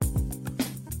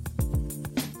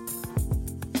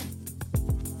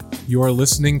You're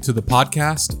listening to the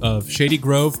podcast of Shady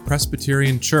Grove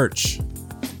Presbyterian Church.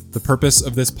 The purpose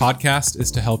of this podcast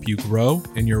is to help you grow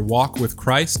in your walk with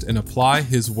Christ and apply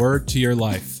His Word to your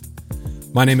life.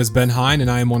 My name is Ben Hine,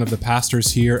 and I am one of the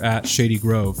pastors here at Shady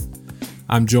Grove.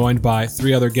 I'm joined by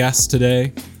three other guests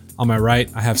today. On my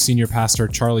right, I have Senior Pastor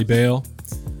Charlie Bale.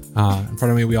 In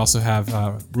front of me, we also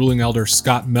have Ruling Elder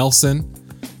Scott Melson,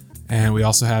 and we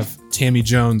also have Tammy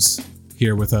Jones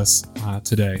here with us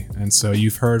today. And so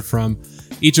you've heard from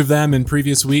each of them in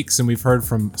previous weeks, and we've heard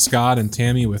from Scott and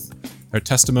Tammy with their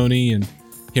testimony and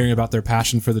hearing about their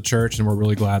passion for the church, and we're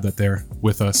really glad that they're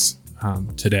with us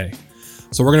today.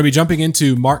 So we're going to be jumping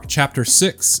into Mark chapter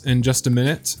 6 in just a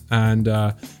minute, and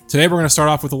today we're going to start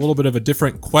off with a little bit of a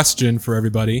different question for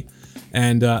everybody,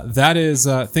 and that is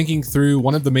thinking through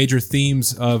one of the major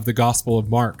themes of the Gospel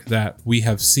of Mark that we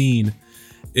have seen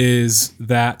is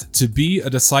that to be a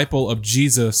disciple of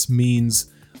Jesus means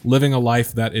living a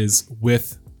life that is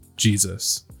with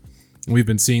Jesus. We've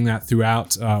been seeing that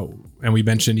throughout, and we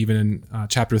mentioned even in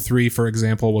chapter 3, for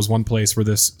example, was one place where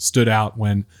this stood out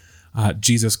when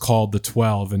Jesus called the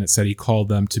 12, and it said he called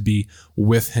them to be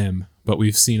with him. But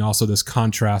we've seen also this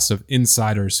contrast of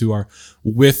insiders who are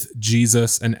with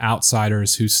Jesus and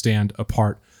outsiders who stand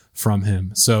apart from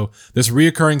him. So this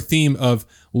reoccurring theme of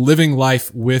living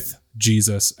life with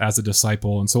Jesus as a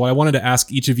disciple. And so I wanted to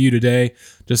ask each of you today,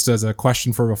 just as a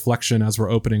question for reflection as we're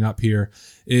opening up here,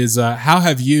 is how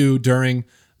have you, during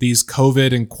these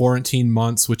COVID and quarantine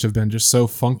months, which have been just so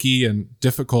funky and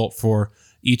difficult for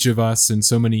each of us in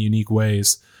so many unique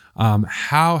ways,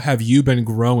 how have you been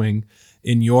growing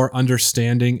in your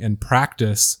understanding and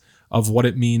practice of what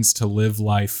it means to live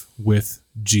life with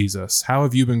Jesus? How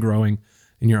have you been growing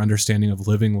in your understanding of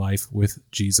living life with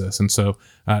Jesus? And so,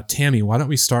 Tammy, why don't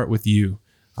we start with you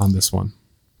on this one?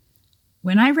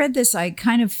 When I read this, I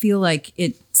kind of feel like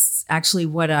it's actually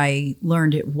what I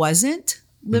learned it wasn't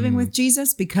living with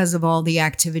Jesus because of all the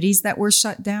activities that were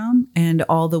shut down and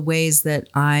all the ways that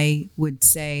I would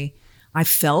say I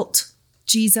felt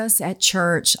Jesus at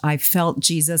church. I felt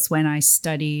Jesus when I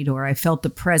studied, or I felt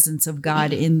the presence of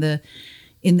God in the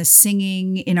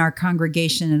singing in our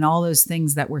congregation, and all those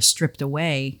things that were stripped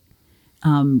away,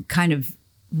 kind of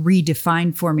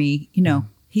redefined for me,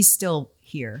 he's still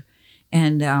here.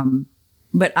 And,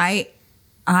 but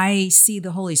I see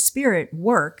the Holy Spirit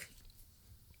work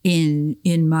in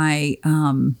my,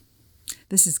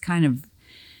 this is kind of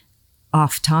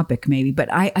off topic maybe,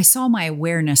 but I saw my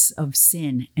awareness of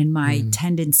sin and my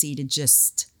tendency to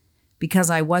just,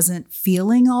 because I wasn't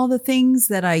feeling all the things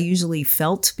that I usually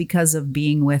felt because of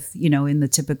being with, in the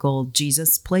typical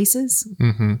Jesus places.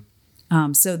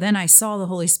 Mm-hmm. So then I saw the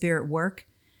Holy Spirit work,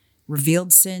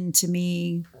 revealed sin to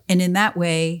me. And in that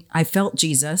way, I felt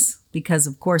Jesus because,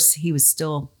 of course, he was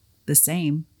still the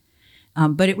same.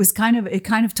 But it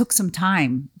kind of took some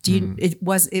time.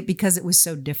 Because it was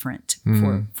so different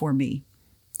for me.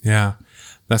 Yeah.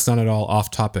 That's not at all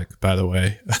off topic, by the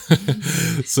way.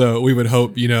 So we would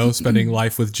hope, spending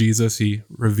life with Jesus, he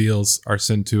reveals our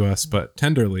sin to us, but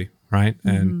tenderly, right?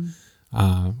 And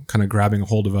kind of grabbing a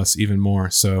hold of us even more.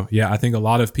 So yeah, I think a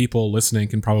lot of people listening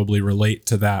can probably relate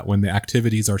to that when the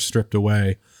activities are stripped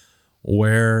away.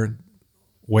 Where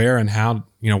and how,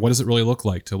 what does it really look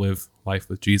like to live life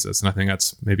with Jesus? And I think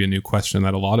that's maybe a new question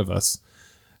that a lot of us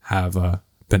have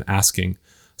been asking.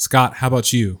 Scott, how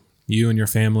about you? You and your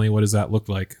family, what does that look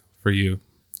like for you?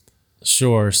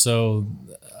 Sure. So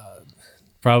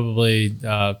probably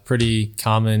pretty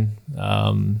common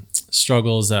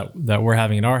struggles that we're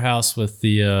having in our house with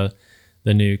the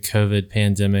new COVID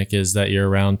pandemic is that you're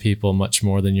around people much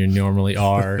more than you normally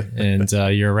are. And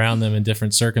you're around them in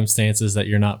different circumstances that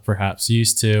you're not perhaps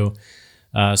used to.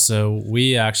 So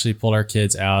we actually pulled our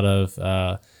kids out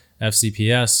of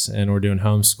FCPS and we're doing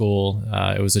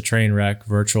homeschool. It was a train wreck,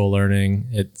 virtual learning.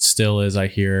 It still is, I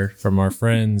hear from our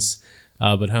friends,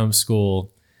 but homeschool,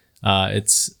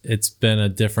 it's been a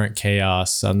different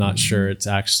chaos. I'm not sure it's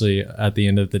actually at the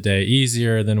end of the day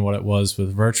easier than what it was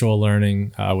with virtual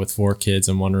learning with 4 kids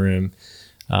in one room.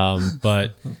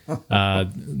 But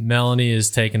Melanie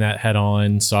is taking that head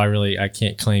on. So I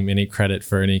can't claim any credit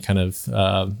for any kind of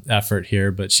effort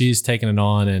here, but she's taking it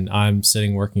on, and I'm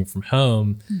sitting working from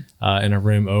home in a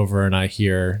room over, and I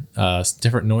hear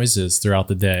different noises throughout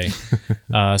the day.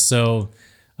 So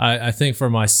I think for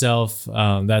myself,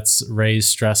 that's raised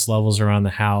stress levels around the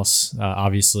house,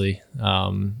 obviously.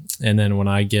 And then when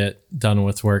I get done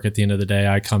with work at the end of the day,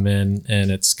 I come in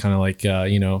and it's kind of like,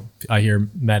 I hear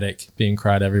medic being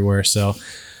cried everywhere. So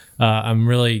I'm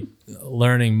really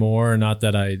learning more. Not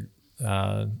that I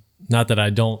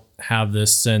don't have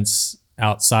this sense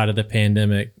outside of the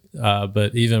pandemic,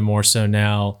 but even more so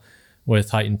now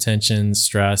with heightened tension,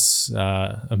 stress,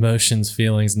 emotions,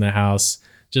 feelings in the house.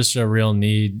 Just a real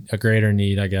need, a greater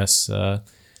need, I guess,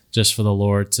 just for the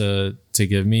Lord to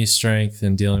give me strength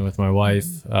in dealing with my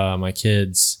wife, my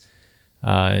kids,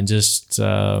 and just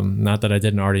not that I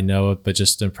didn't already know it, but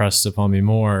just impressed upon me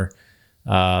more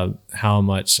how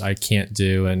much I can't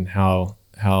do, and how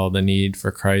the need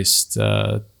for Christ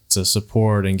to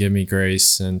support and give me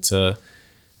grace, and to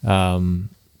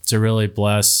really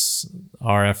bless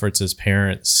our efforts as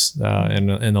parents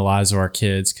in the lives of our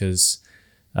kids, because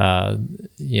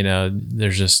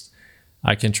there's just,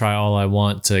 I can try all I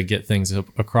want to get things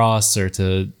across or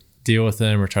to deal with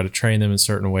them or try to train them in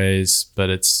certain ways, but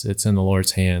it's in the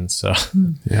Lord's hands. So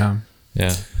yeah.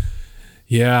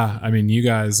 I mean, you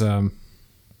guys,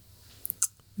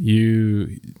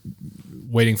 you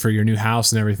waiting for your new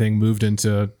house and everything, moved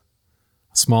into a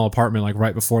small apartment like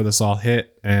right before this all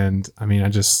hit. And I mean,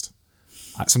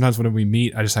 sometimes when we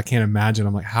meet, I can't imagine.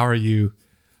 I'm like, how are you?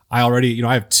 I already,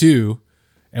 I have two,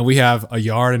 and we have a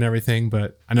yard and everything,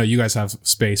 but I know you guys have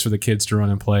space for the kids to run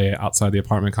and play outside the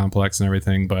apartment complex and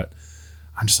everything. But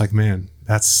I'm just like, man,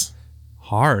 that's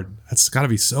hard. That's got to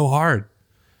be so hard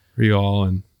for you all.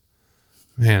 And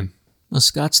man. Well,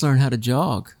 Scott's learned how to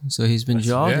jog, so he's been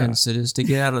jogging, so just to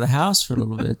get out of the house for a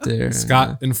little bit there.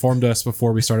 Scott informed us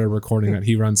before we started recording that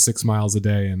he runs 6 miles a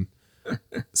day. And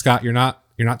Scott, you're not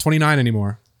 29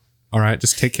 anymore. All right,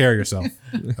 just take care of yourself.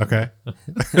 Okay,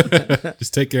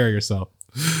 just take care of yourself.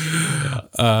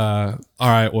 All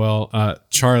right. Well,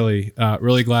 Charlie,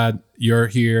 really glad you're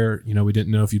here. We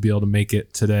didn't know if you'd be able to make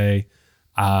it today.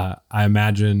 I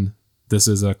imagine this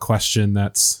is a question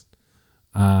that's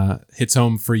hits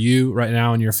home for you right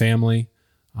now and your family,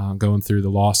 going through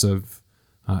the loss of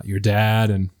your dad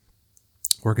and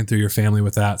working through your family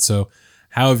with that. So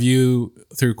how have you,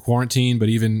 through quarantine, but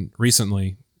even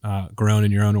recently, grown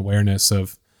in your own awareness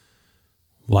of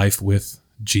life with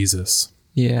Jesus?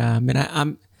 Yeah, I mean,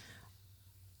 I'm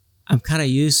kind of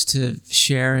used to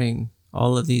sharing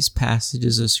all of these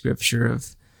passages of scripture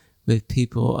with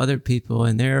other people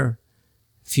in their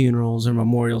funerals or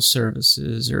memorial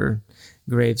services or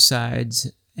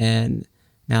gravesides, and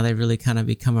now they really kind of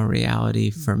become a reality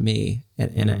for me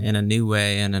in a new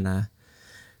way and in a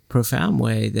profound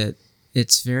way, that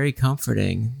it's very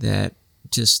comforting that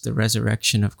just the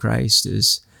resurrection of Christ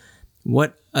is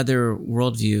what other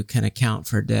worldview can account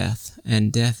for death,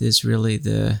 and death is really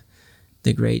the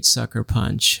great sucker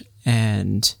punch.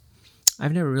 And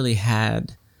I've never really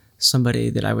had somebody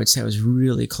that I would say I was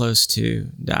really close to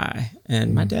die,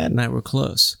 and my dad and I were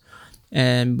close.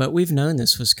 But we've known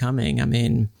this was coming. I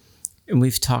mean, and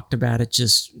we've talked about it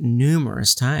just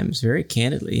numerous times, very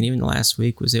candidly. And even last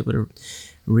week was able to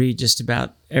read just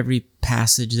about every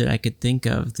passage that I could think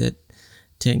of to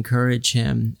encourage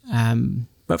him.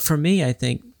 But for me, I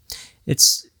think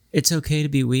it's okay to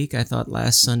be weak. I thought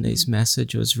last Sunday's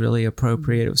message was really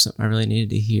appropriate. It was something I really needed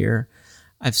to hear.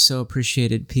 I've so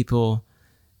appreciated people,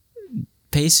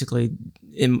 basically,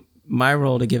 in my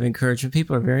role to give encouragement.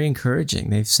 People are very encouraging.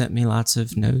 They've sent me lots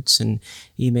of notes and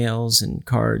emails and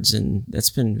cards, and that's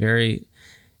been very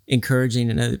encouraging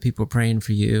to know that people are praying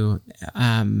for you.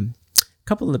 A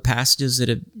couple of the passages that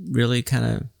have really kind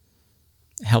of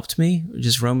helped me,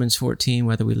 just Romans 14,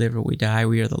 whether we live or we die,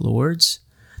 we are the Lord's,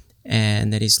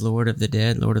 and that he's Lord of the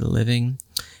dead, Lord of the living.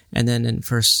 And then in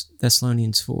 1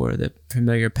 Thessalonians 4, the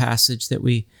familiar passage that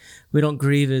we don't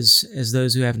grieve as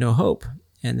those who have no hope,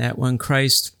 and that when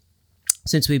Christ,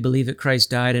 since we believe that Christ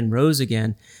died and rose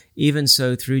again, even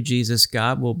so through Jesus,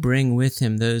 God will bring with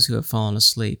him those who have fallen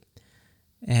asleep,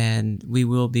 and we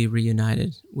will be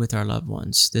reunited with our loved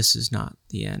ones. This is not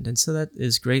the end. And so that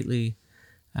is greatly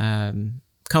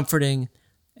comforting,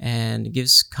 and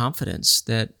gives confidence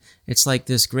that it's like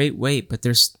this great weight, but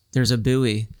there's a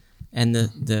buoy, and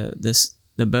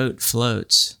the boat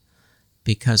floats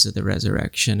because of the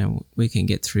resurrection, and we can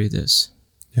get through this.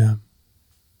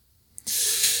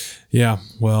 Yeah.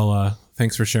 Well,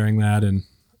 thanks for sharing that. And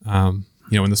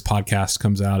when this podcast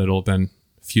comes out, it'll have been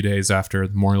a few days after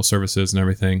the memorial services and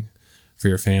everything for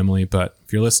your family. But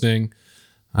if you're listening,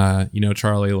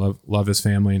 Charlie love his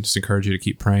family, and just encourage you to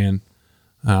keep praying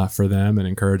for them and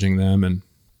encouraging them and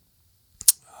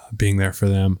being there for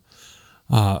them.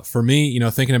 For me,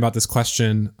 thinking about this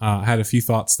question, I had a few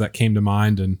thoughts that came to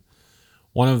mind, and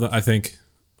one of the, I think,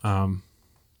 probably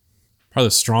the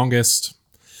strongest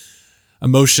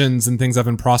emotions and things I've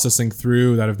been processing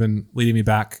through that have been leading me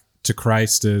back to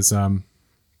Christ is, I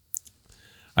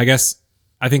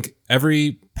think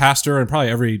every pastor and probably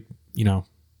every,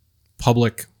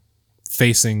 public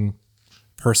facing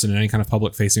person in any kind of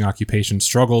public facing occupation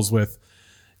struggles with,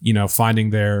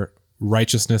 finding their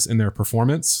righteousness in their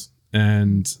performance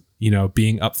and,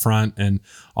 being upfront and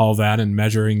all that, and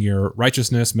measuring your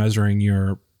righteousness, measuring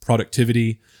your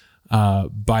productivity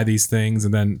by these things.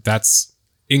 And then that's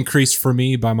increased for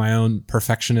me by my own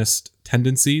perfectionist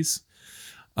tendencies.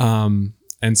 And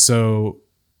so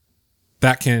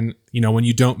that can, when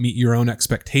you don't meet your own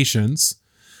expectations,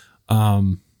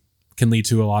 can lead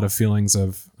to a lot of feelings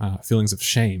of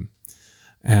shame.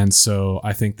 And so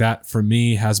I think that for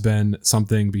me has been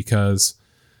something because,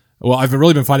 well, I've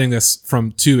really been fighting this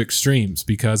from two extremes,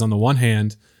 because on the one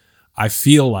hand, I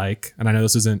feel like, and I know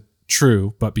this isn't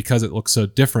true, but because it looks so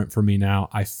different for me now,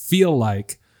 I feel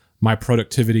like my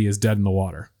productivity is dead in the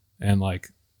water, and like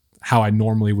how I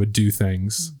normally would do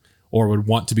things or would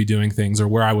want to be doing things, or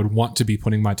where I would want to be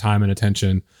putting my time and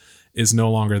attention, is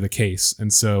no longer the case.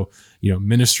 And so,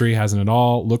 ministry hasn't at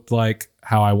all looked like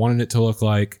how I wanted it to look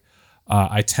like.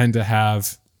 I tend to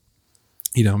have,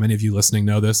 many of you listening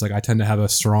know this, like I tend to have a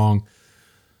strong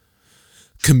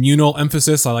communal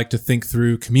emphasis. I like to think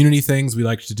through community things. We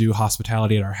like to do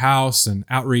hospitality at our house and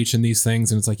outreach and these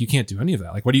things. And it's like, you can't do any of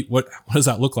that. Like, what does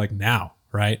that look like now?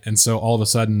 Right. And so all of a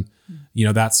sudden,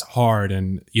 that's hard.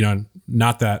 And,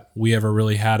 not that we ever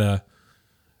really had a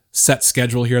set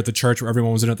schedule here at the church where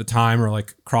everyone was in at the time, or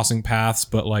like crossing paths,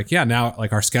 but like, yeah, now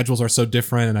like our schedules are so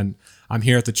different, and I'm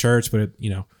here at the church, but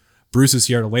Bruce is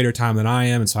here at a later time than I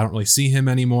am. And so I don't really see him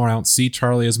anymore. I don't see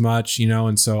Charlie as much,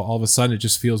 and so all of a sudden it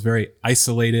just feels very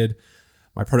isolated.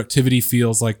 My productivity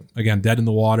feels like, again, dead in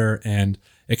the water, and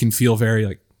it can feel very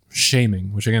like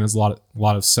shaming, which again is a lot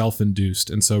of self-induced.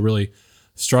 And so really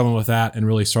struggling with that, and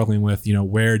really struggling with,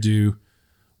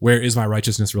 where is my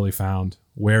righteousness really found?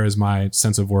 Where is my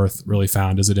sense of worth really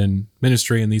found? Is it in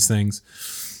ministry and these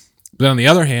things? But on the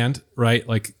other hand, right,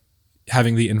 like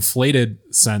having the inflated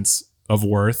sense of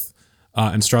worth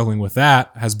and struggling with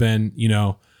that has been,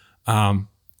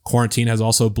 quarantine has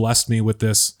also blessed me with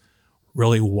this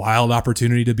really wild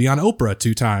opportunity to be on Oprah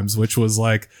 2 times, which was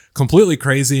like completely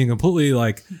crazy and completely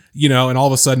like, and all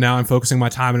of a sudden now I'm focusing my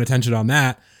time and attention on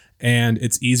that. And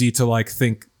it's easy to like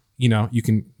think, you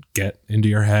can get into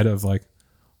your head of like,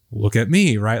 look at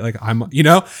me, right? Like I'm,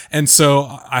 and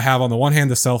so I have on the one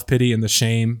hand, the self-pity and the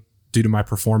shame due to my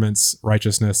performance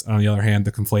righteousness. And on the other hand,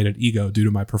 the conflated ego due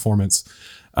to my performance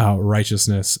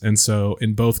righteousness. And so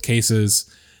in both cases,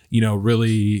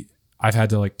 really I've had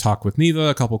to like talk with Neva,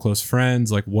 a couple close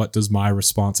friends, like what does my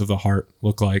response of the heart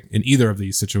look like in either of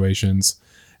these situations?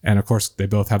 And of course they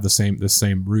both have the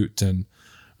same root. And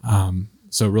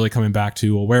so really coming back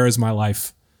to, well, where is my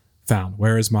life found?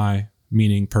 Where is my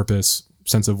meaning, purpose,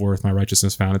 sense of worth, my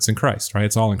righteousness found? It's in Christ, right?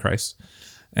 It's all in Christ.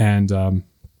 And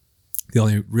the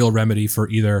only real remedy for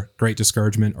either great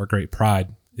discouragement or great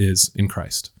pride is in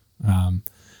Christ.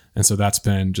 And so that's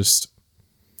been just,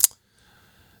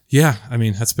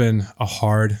 that's been a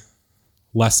hard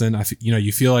lesson.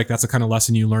 You feel like that's the kind of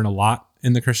lesson you learn a lot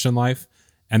in the Christian life,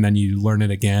 and then you learn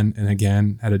it again and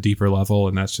again at a deeper level.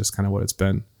 And that's just kind of what it's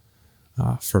been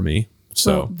for me.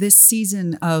 So well, this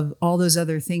season of all those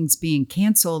other things being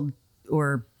canceled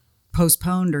or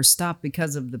postponed or stopped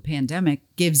because of the pandemic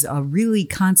gives a really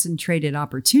concentrated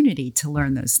opportunity to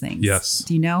learn those things. Yes.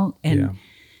 Do you know? And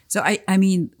so I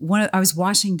was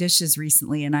washing dishes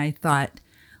recently, and I thought,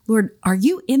 Lord, are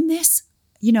you in this?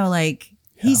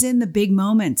 He's in the big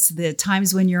moments, the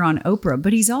times when you're on Oprah,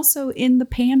 but he's also in the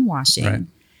pan washing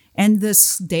and the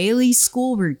daily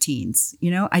school routines.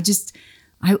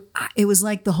 It was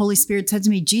like the Holy Spirit said to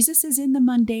me, Jesus is in the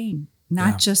mundane,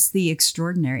 not just the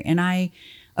extraordinary. And I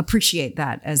appreciate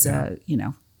that as a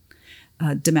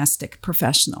domestic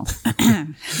professional.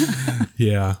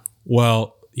 Yeah.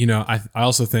 Well, I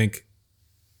also think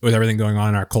with everything going on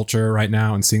in our culture right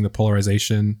now and seeing the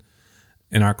polarization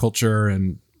in our culture,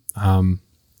 and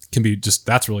can be just,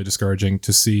 that's really discouraging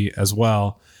to see as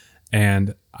well.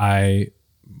 And I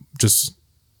just,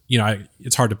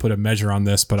 it's hard to put a measure on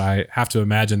this, but I have to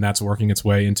imagine that's working its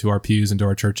way into our pews, into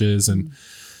our churches. And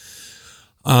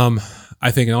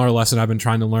I think another lesson I've been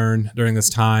trying to learn during this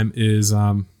time is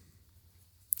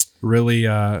really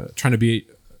trying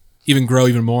to grow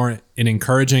even more in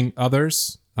encouraging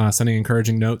others, sending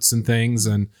encouraging notes and things,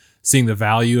 and seeing the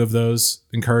value of those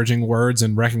encouraging words,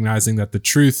 and recognizing that the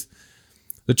truth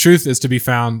is to be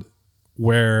found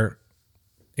where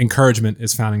encouragement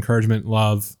is found, encouragement,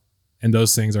 love, and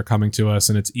those things are coming to us.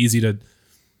 And it's easy to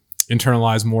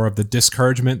internalize more of the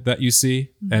discouragement that you see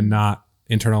and not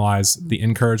internalize the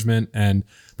encouragement. And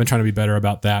I've been trying to be better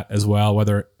about that as well,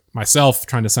 whether myself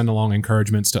trying to send along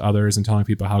encouragements to others and telling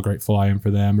people how grateful I am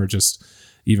for them, or just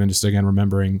again,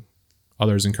 remembering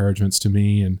others' encouragements to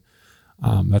me. And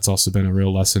that's also been a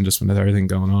real lesson just with everything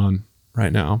going on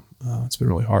right now. It's been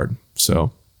really hard.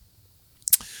 So,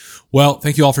 Well,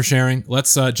 thank you all for sharing.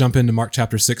 Let's jump into Mark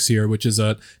chapter 6 here, which is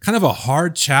a kind of a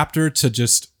hard chapter to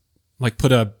just like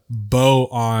put a bow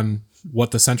on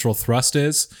what the central thrust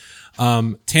is.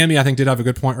 Tammy, I think, did have a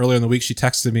good point earlier in the week. She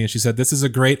texted me and she said, this is a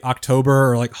great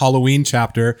October or like Halloween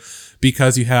chapter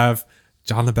because you have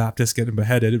John the Baptist getting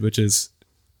beheaded, which is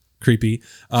creepy.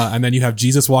 And then you have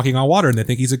Jesus walking on water and they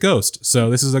think he's a ghost. So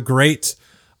this is a great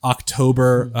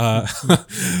October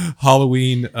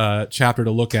Halloween chapter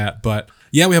to look at. But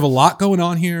yeah, we have a lot going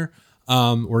on here.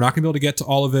 We're not gonna be able to get to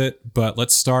all of it, but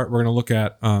let's start. We're going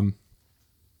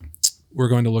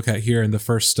to look at here in the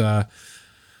first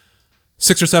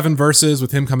 6 or 7 verses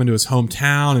with him coming to his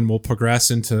hometown, and we'll progress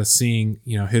into seeing,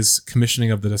 his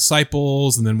commissioning of the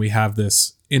disciples. And then we have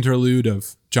this interlude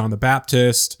of John the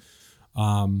Baptist,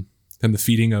 then the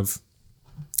feeding of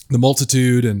the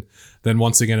multitude, and then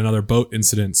once again, another boat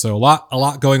incident. So a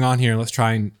lot going on here. Let's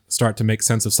try and start to make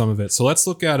sense of some of it. So let's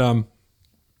look at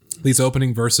these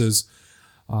opening verses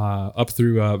up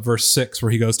through verse 6,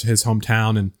 where he goes to his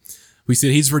hometown, and we see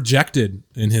that he's rejected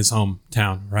in his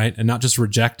hometown, right? And not just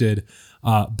rejected,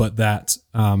 but that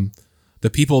the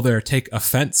people there take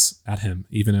offense at him.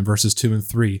 Even in verses 2 and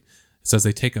 3, it says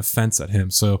they take offense at him.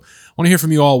 So I want to hear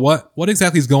from you all. What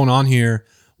exactly is going on here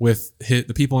with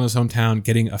the people in his hometown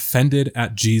getting offended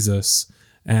at Jesus,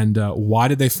 and why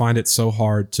did they find it so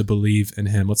hard to believe in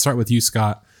him? Let's start with you,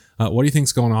 Scott. What do you think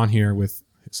is going on here with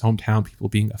his hometown people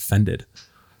being offended?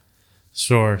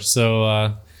 Sure.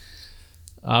 So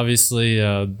obviously,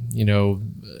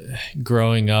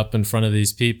 growing up in front of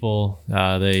these people,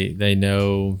 they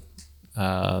know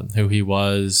who he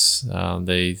was.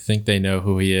 They think they know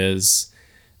who he is,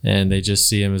 and they just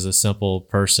see him as a simple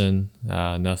person,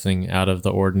 nothing out of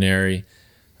the ordinary.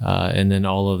 And then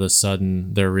all of a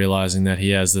sudden, they're realizing that he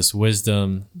has this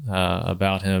wisdom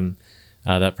about him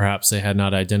that perhaps they had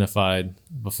not identified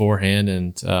beforehand,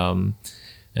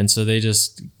 and so they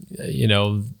just,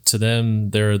 to them,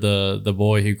 they're the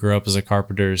boy who grew up as a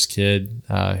carpenter's kid,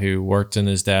 who worked in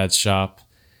his dad's shop.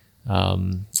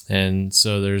 And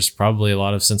so there's probably a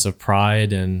lot of sense of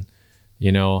pride and,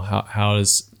 how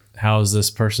is this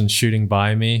person shooting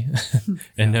by me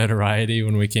and notoriety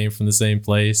when we came from the same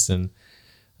place? And,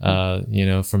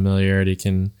 familiarity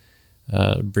can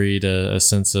breed a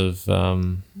sense of,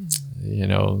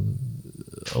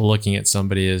 looking at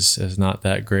somebody as not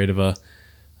that great of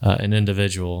an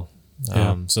individual.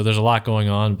 So there's a lot going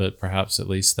on, but perhaps at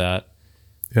least that.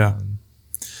 Yeah.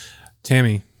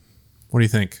 Tammy, what do you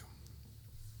think?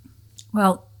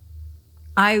 Well,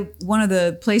 one of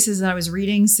the places that I was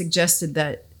reading suggested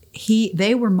that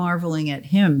they were marveling at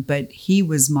him, but he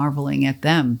was marveling at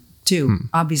them too,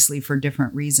 obviously for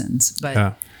different reasons,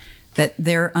 but that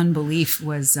their unbelief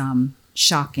was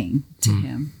shocking to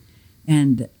him.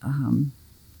 And,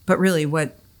 but really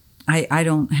what I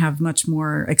don't have much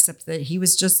more except that he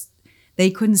was they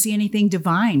couldn't see anything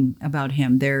divine about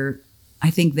him. I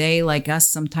think they, like us,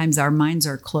 sometimes our minds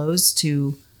are closed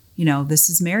to, this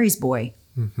is Mary's boy.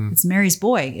 Mm-hmm. It's Mary's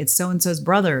boy. It's so-and-so's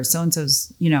brother,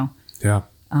 so-and-so's, Yeah.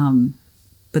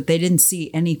 But they didn't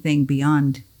see anything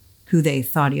beyond who they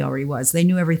thought he already was. They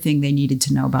knew everything they needed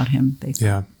to know about him.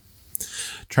 Yeah.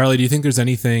 Charlie, do you think there's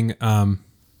anything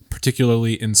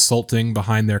particularly insulting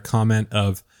behind their comment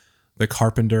of the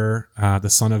carpenter, the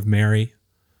son of Mary?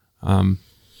 What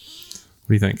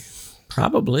do you think?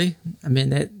 Probably. I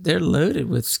mean, they're loaded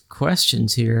with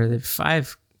questions here. There are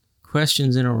 5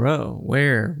 questions in a row.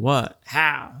 Where, what,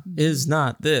 how, is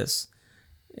not this?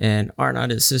 And are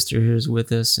not his sister who's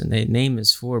with us? And they name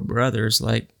his 4 brothers.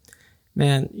 Like,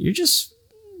 man, we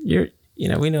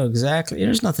know exactly.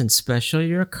 There's nothing special.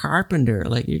 You're a carpenter.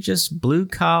 Like, you're just blue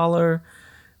collar,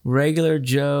 regular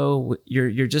Joe.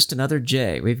 You're just another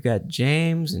J. We've got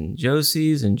James and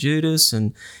Joses and Judas,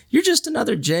 and you're just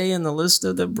another J in the list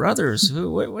of the brothers.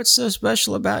 What's so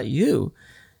special about you?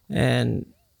 And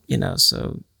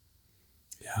so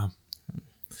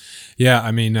yeah.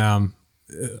 I mean,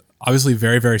 obviously,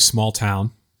 very very small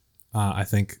town. I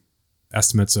think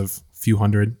estimates of a few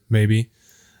hundred maybe,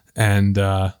 and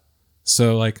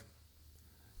so like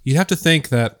you'd have to think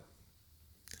that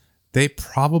they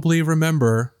probably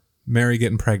remember Mary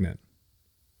getting pregnant,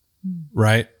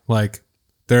 right? Like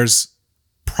there's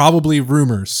probably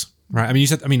rumors, right? I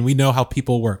mean, we know how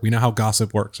people work. We know how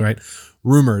gossip works, right?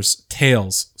 Rumors,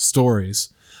 tales,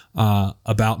 stories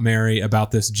about Mary,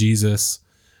 about this Jesus.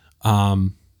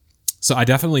 So I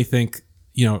definitely think,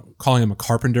 calling him a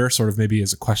carpenter sort of maybe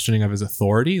is a questioning of his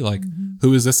authority. Like,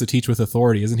 who is this to teach with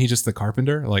authority? Isn't he just the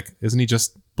carpenter? Like, isn't he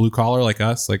just blue collar like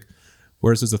us? Like,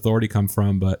 where does his authority come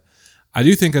from? But I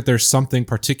do think that there's something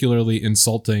particularly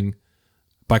insulting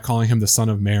by calling him the son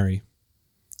of Mary,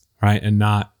 right? And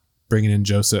not bringing in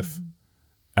Joseph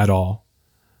at all.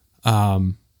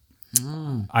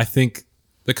 I think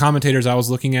the commentators I was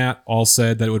looking at all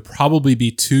said that it would probably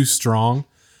be too strong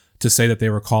to say that they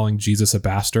were calling Jesus a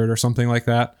bastard or something like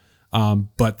that.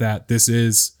 But that this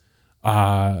is,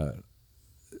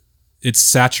 it's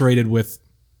saturated with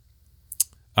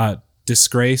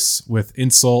disgrace, with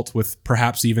insult, with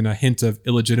perhaps even a hint of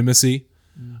illegitimacy.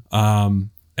 And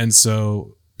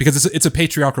so, because it's a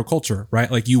patriarchal culture,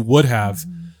 right? Like you would have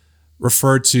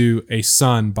referred to a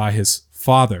son by his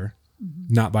father,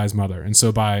 not by his mother. And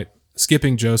so by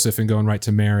skipping Joseph and going right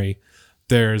to Mary,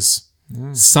 there's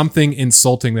something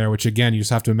insulting there, which again, you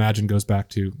just have to imagine goes back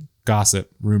to gossip,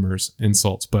 rumors,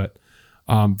 insults, but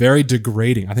very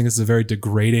degrading. I think this is a very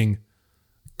degrading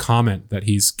comment that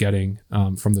he's getting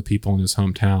from the people in his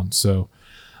hometown. So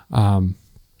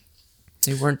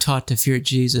they weren't taught to fear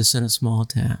Jesus in a small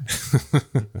town.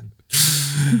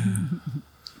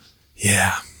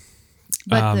 Yeah.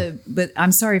 But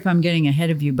I'm sorry if I'm getting ahead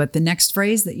of you, but the next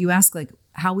phrase that you ask, like,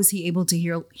 how was he able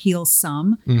to heal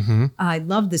some? I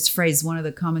love this phrase. One of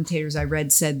the commentators I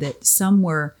read said that some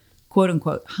were, quote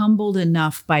unquote, humbled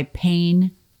enough by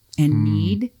pain and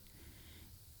need.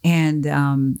 And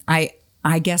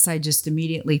I guess I just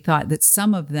immediately thought that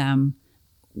some of them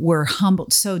were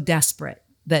humbled, so desperate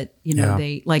that,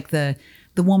 they, like the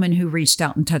woman who reached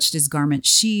out and touched his garment,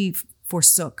 she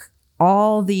forsook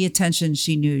all the attention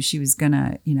she knew she was going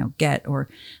to, get, or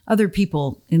other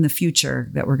people in the future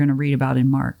that we're going to read about in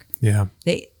Mark. Yeah.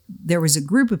 There was a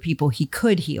group of people he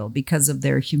could heal because of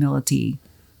their humility.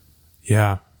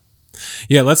 Yeah.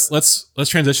 Yeah. Let's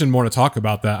transition more to talk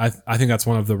about that. I think that's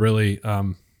one of the really,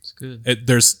 It's good.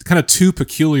 There's kind of two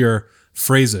peculiar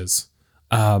phrases,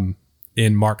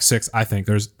 in Mark 6. I think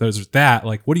there's that,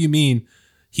 like, what do you mean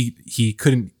he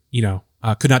couldn't,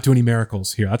 could not do any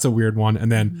miracles here? That's a weird one.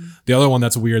 And then the other one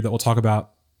that's weird that we'll talk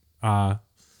about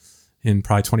in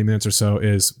probably 20 minutes or so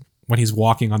is when he's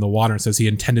walking on the water and says he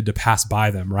intended to pass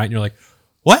by them, right? And you're like,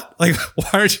 what? Like,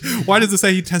 why does it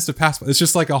say he intends to pass by? It's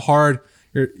just like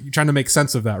you're trying to make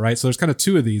sense of that, right? So there's kind of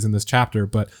two of these in this chapter,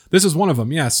 but this is one of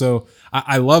them. Yeah. So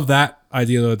I love that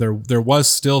idea that there was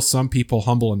still some people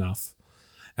humble enough.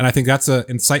 And I think that's an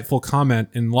insightful comment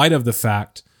in light of the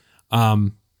fact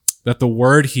that the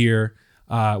word here,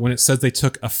 when it says they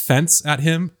took offense at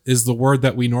him, is the word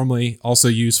that we normally also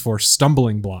use for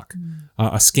stumbling block,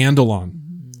 a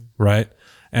scandalon, right?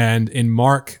 And in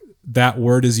Mark, that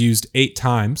word is used 8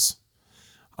 times,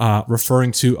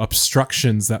 referring to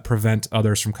obstructions that prevent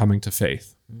others from coming to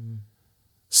faith.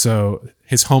 So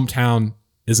his hometown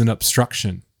is an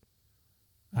obstruction,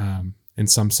 in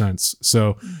some sense.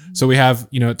 So we have,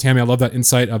 Tammy, I love that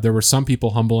insight of there were some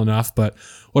people humble enough, but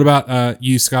what about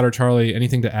you, Scott or Charlie?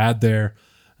 Anything to add there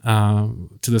to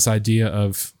this idea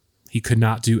of he could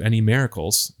not do any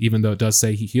miracles, even though it does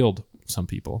say he healed some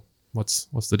people? What's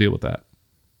the deal with that?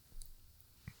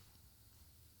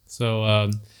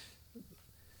 So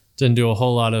didn't do a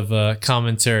whole lot of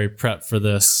commentary prep for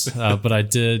this, but I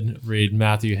did read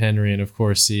Matthew Henry, and of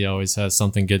course he always has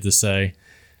something good to say.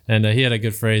 And he had a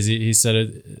good phrase. He said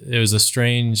it was a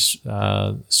strange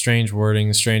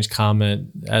wording, strange comment,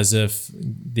 as if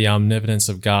the omnipotence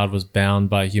of God was bound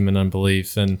by human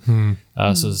unbelief. And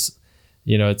so,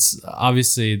 it's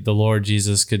obviously the Lord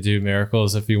Jesus could do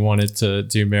miracles if he wanted to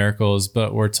do miracles,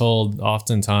 but we're told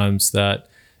oftentimes that,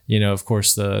 of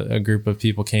course, a group of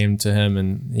people came to him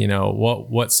and,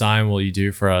 what sign will you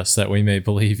do for us that we may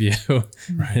believe you?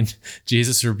 Right. And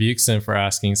Jesus rebukes them for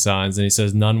asking signs. And he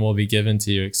says, none will be given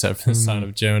to you except for the son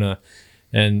of Jonah.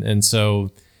 And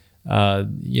so,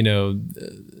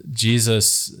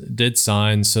 Jesus did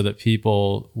signs so that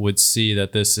people would see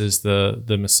that this is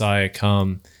the Messiah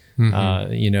come.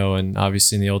 And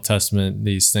obviously in the Old Testament,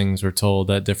 these things were told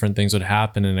that different things would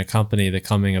happen and accompany the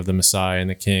coming of the Messiah and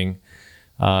the King.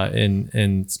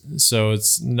 And so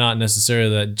it's not necessarily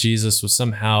that Jesus was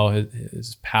somehow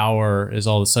his power is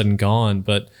all of a sudden gone,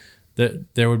 but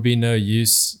that there would be no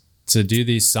use to do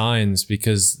these signs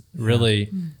because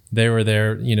really they were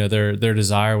there. Their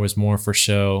desire was more for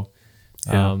show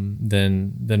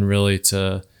than really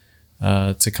to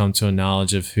come to a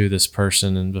knowledge of who this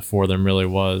person and before them really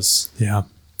was. Yeah.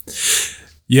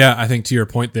 Yeah. I think to your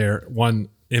point there, one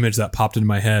image that popped into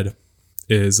my head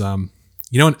is, an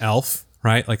elf,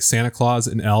 right? Like Santa Claus,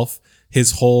 an elf,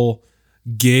 his whole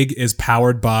gig is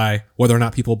powered by whether or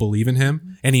not people believe in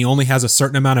him. And he only has a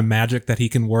certain amount of magic that he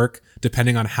can work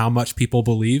depending on how much people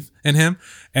believe in him.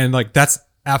 And like, that's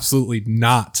absolutely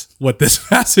not what this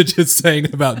passage is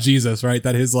saying about Jesus, right?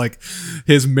 That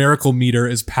his miracle meter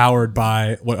is powered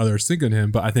by what others think of him.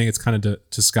 But I think it's kind of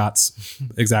to Scott's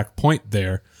exact point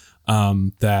there,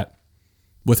 that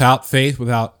without faith,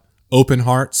 without open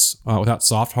hearts, without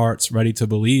soft hearts, ready to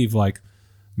believe, like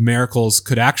miracles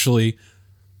could actually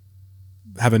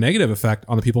have a negative effect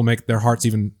on the people, make their hearts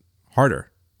even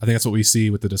harder. I think that's what we see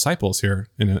with the disciples here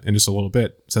in just a little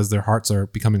bit. It says their hearts are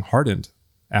becoming hardened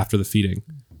after the feeding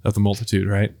of the multitude,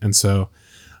 right? And so,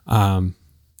 I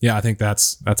think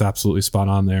that's absolutely spot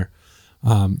on there.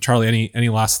 Charlie, any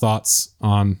last thoughts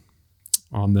on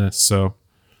this? So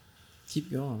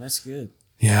Keep going. That's good.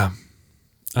 yeah.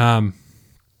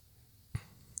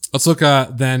 Let's look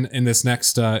then in this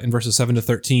next, in verses 7 to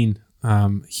 13,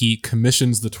 he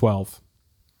commissions the 12.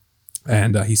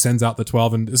 And he sends out the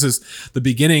 12. And this is the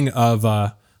beginning of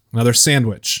another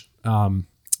sandwich,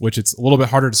 which it's a little bit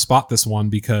harder to spot this one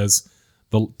because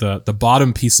the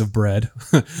bottom piece of bread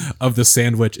of the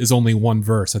sandwich is only one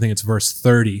verse. I think it's verse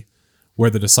 30 where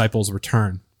the disciples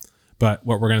return. But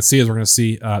what we're going to see is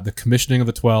the commissioning of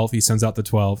the 12. He sends out the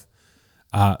 12.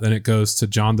 Then it goes to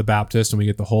John the Baptist, and we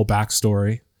get the whole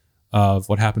backstory of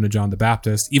what happened to John the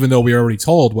Baptist, even though we already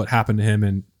told what happened to him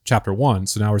in chapter 1.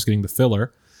 So now we're just getting the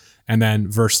filler. And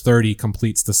then verse 30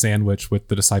 completes the sandwich with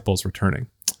the disciples returning.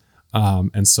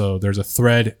 And so there's a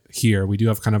thread here. We do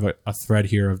have kind of a thread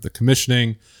here of the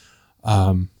commissioning,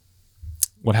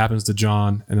 what happens to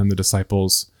John, and then the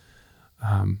disciples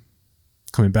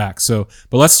coming back.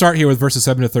 But let's start here with verses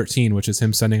 7 to 13, which is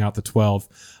him sending out the 12.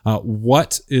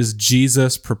 What is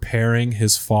Jesus preparing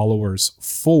his followers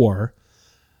for?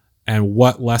 And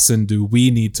what lesson do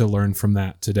we need to learn from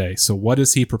that today? So what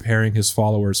is he preparing his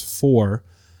followers for?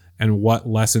 And what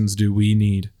lessons do we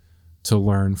need to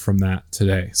learn from that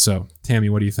today? So, Tammy,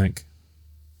 what do you think?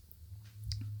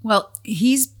 Well,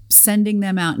 he's sending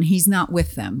them out and he's not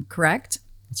with them, correct?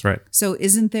 That's right. So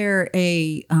isn't there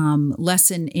a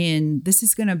lesson in this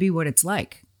is going to be what it's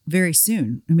like very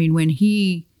soon? I mean, when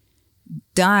he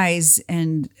dies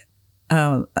and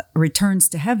returns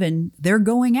to heaven, they're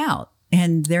going out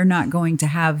and they're not going to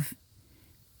have,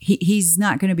 he's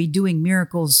not going to be doing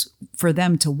miracles for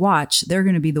them to watch. They're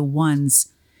going to be the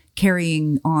ones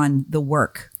carrying on the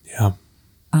work. Yeah.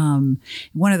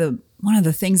 One of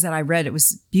the things that I read, it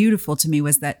was beautiful to me,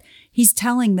 was that he's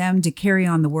telling them to carry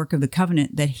on the work of the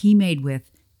covenant that he made with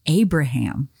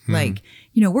Abraham. Like,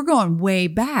 we're going way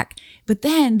back. But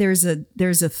then there's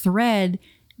a thread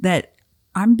that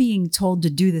I'm being told to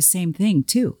do the same thing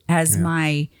too, as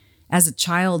a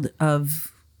child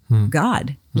of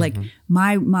God. Like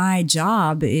my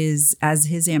job is, as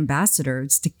his ambassador,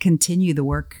 is to continue the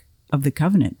work of the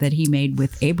covenant that he made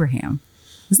with Abraham.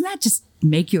 Doesn't that just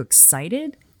make you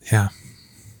excited? Yeah.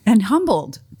 And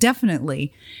humbled,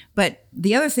 definitely. But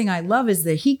the other thing I love is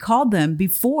that he called them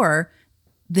before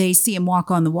they see him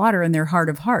walk on the water in their heart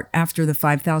of heart after the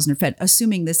 5,000 are fed,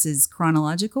 assuming this is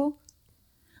chronological.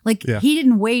 Like he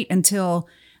didn't wait until,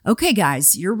 okay,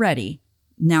 guys, you're ready.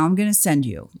 Now I'm going to send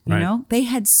you. You know, they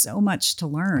had so much to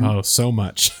learn. Oh, so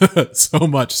much, so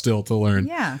much still to learn.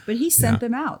 Yeah. But he sent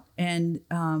them out. And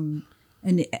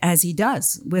as he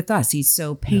does with us, he's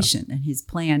so patient and his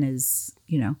plan is,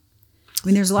 I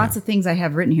mean, there's lots of things I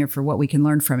have written here for what we can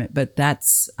learn from it, but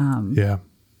that's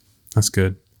that's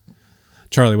good.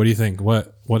 Charlie, what do you think?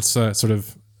 What's sort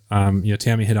of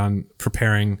Tammy hit on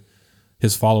preparing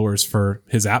his followers for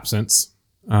his absence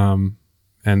and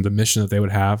the mission that they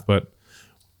would have, but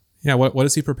what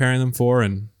is he preparing them for?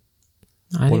 And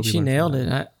I think she nailed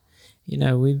it.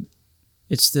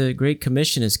 It's the Great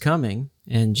Commission is coming,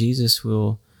 and Jesus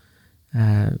will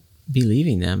be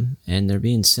leaving them, and they're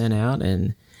being sent out,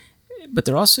 but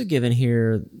they're also given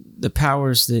here the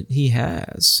powers that he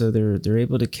has. So they're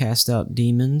able to cast out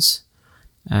demons,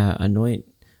 anoint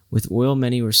with oil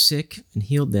many who were sick and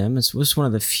healed them. It was one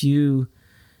of the few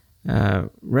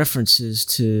references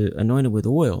to anointed with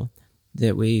oil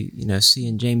that we see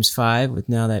in James 5, with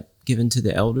now that given to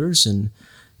the elders and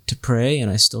to pray.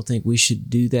 And I still think we should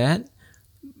do that.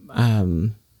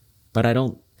 But I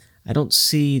don't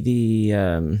see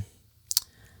the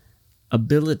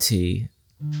ability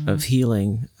of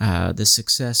healing, the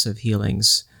success of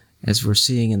healings as we're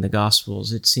seeing in the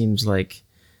Gospels. It seems like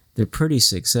they're pretty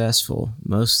successful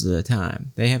most of the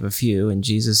time. They have a few, and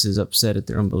Jesus is upset at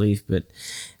their unbelief, but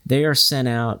they are sent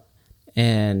out,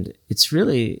 and it's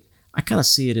really, I kind of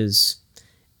see it as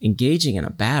engaging in a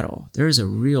battle. There is a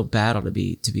real battle to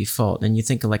be fought. And you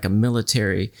think of like a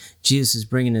military, Jesus is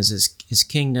bringing his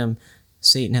kingdom.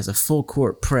 Satan has a full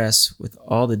court press with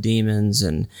all the demons,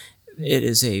 and it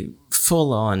is a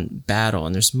full-on battle.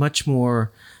 And there's much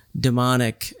more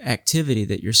demonic activity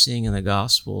that you're seeing in the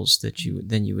Gospels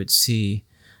than you would see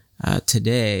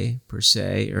today, per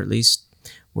se, or at least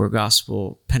where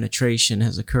gospel penetration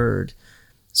has occurred.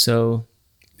 So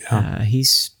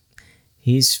he's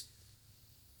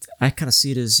I kind of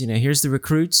see it as, here's the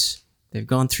recruits. They've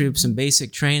gone through some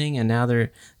basic training, and now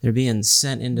they're being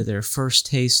sent into their first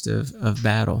taste of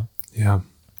battle. Yeah.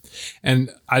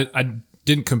 And I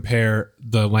didn't compare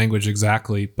the language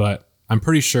exactly, but I'm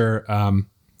pretty sure, a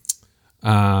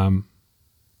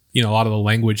lot of the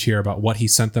language here about what he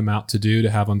sent them out to do, to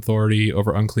have authority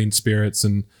over unclean spirits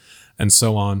and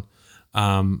so on.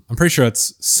 I'm pretty sure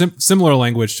it's similar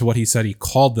language to what he said he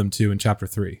called them to in chapter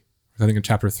 3. I think in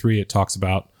chapter 3, it talks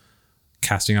about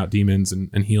casting out demons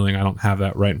and healing. I don't have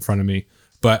that right in front of me,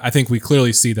 but I think we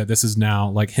clearly see that this is now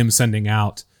like him sending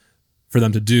out for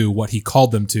them to do what he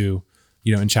called them to,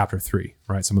 in chapter 3,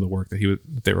 right? Some of the work that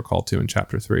they were called to in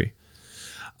chapter 3.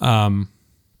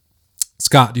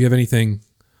 Scott, do you have anything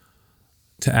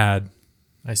to add?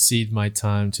 I cede my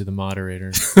time to the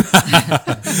moderator.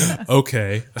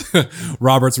 Okay.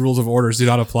 Robert's rules of orders do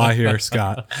not apply here,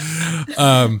 Scott.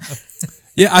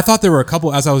 I thought there were a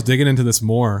couple, as I was digging into this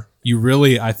more, you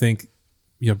really, I think,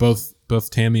 both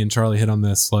Tammy and Charlie hit on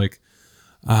this, like,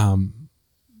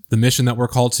 the mission that we're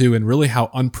called to, and really how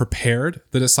unprepared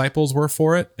the disciples were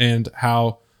for it, and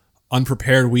how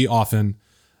unprepared we often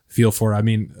feel for it. I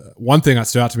mean, one thing that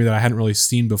stood out to me that I hadn't really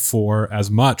seen before as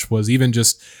much was even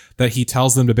just that he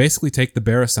tells them to basically take the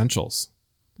bare essentials,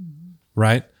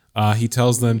 right? He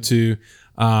tells them to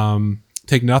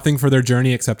take nothing for their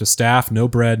journey except a staff, no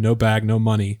bread, no bag, no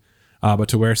money, but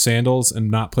to wear sandals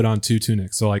and not put on 2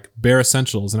 tunics. So like bare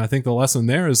essentials. And I think the lesson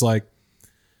there is like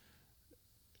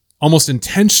almost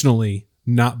intentionally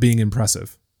not being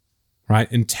impressive,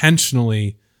 right?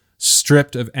 Intentionally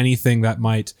stripped of anything that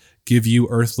might give you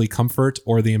earthly comfort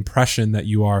or the impression that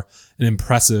you are an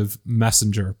impressive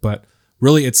messenger. But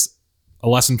really, it's a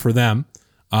lesson for them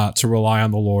to rely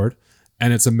on the Lord.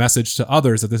 And it's a message to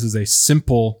others that this is a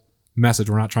simple message.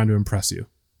 We're not trying to impress you,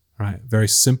 right? Very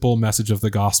simple message of the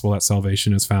gospel that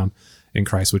salvation is found in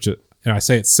Christ, I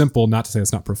say it's simple, not to say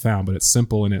it's not profound, but it's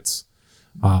simple and it's,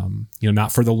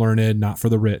 not for the learned, not for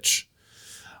the rich.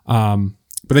 But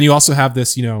then you also have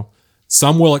this,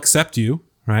 some will accept you,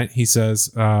 right? He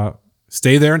says,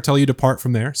 stay there until you depart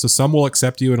from there. So some will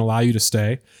accept you and allow you to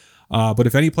stay. But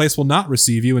if any place will not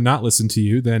receive you and not listen to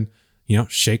you, then,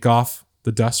 shake off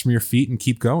the dust from your feet and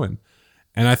keep going.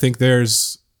 And I think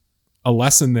there's a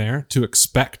lesson there to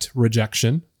expect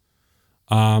rejection,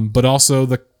 but also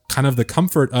the kind of the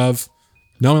comfort of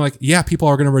knowing like, yeah, people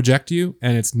are going to reject you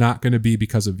and it's not going to be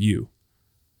because of you.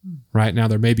 Right now,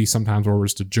 there may be some times where we're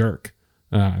just a jerk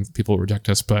and people reject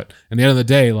us, but at the end of the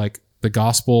day, like the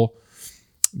gospel,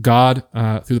 God,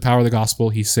 through the power of the gospel,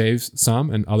 he saves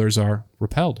some and others are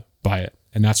repelled by it.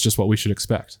 And that's just what we should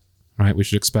expect, right? We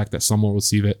should expect that some will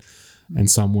receive it and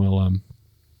some will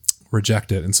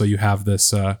reject it. And so you have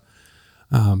this,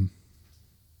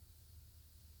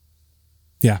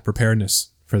 preparedness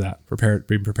for that,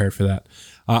 being prepared for that.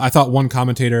 I thought one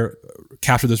commentator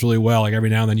captured this really well. Like every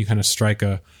now and then you kind of strike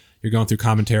you're going through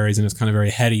commentaries and it's kind of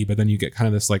very heady, but then you get kind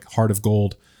of this like heart of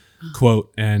gold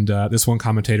quote. And this one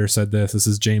commentator said this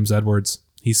is James Edwards.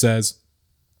 He says,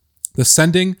 "The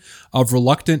sending of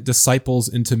reluctant disciples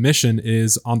into mission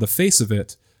is, on the face of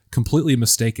it, completely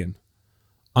mistaken.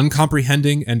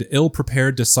 Uncomprehending and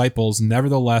ill-prepared disciples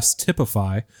nevertheless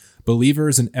typify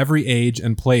believers in every age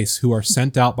and place who are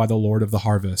sent out by the Lord of the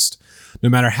harvest. No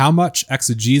matter how much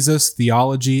exegesis,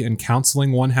 theology, and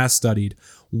counseling one has studied,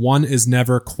 one is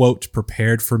never, quote,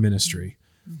 prepared for ministry.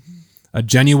 A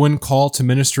genuine call to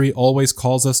ministry always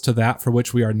calls us to that for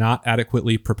which we are not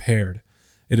adequately prepared.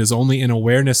 It is only in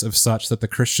awareness of such that the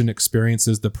Christian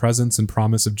experiences the presence and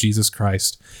promise of Jesus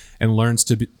Christ and learns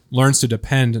to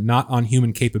depend not on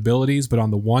human capabilities, but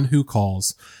on the one who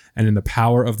calls and in the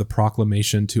power of the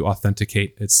proclamation to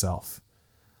authenticate itself."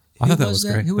 I thought that was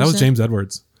great. That was James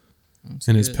Edwards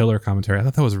in his Pillar commentary. I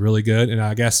thought that was really good. And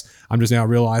I guess I'm just now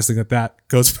realizing that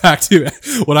goes back to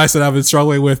what I said I've been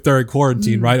struggling with during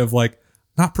quarantine, right? Of like,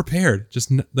 not prepared, just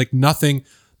like nothing,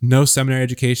 no seminary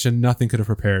education, nothing could have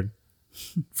prepared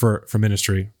for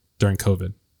ministry during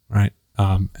COVID, right?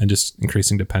 And just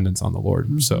increasing dependence on the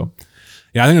Lord. So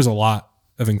yeah, I think there's a lot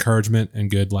of encouragement and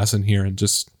good lesson here and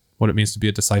just what it means to be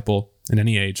a disciple in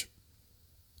any age.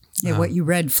 Yeah, what you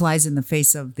read flies in the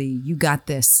face of the "you got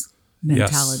this"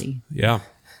 mentality. Yes. Yeah,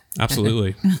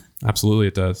 absolutely. Absolutely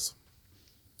it does.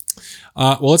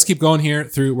 Well, let's keep going here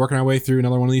through working our way through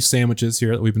another one of these sandwiches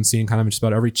here that we've been seeing kind of just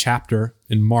about every chapter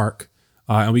in Mark.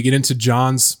 And we get into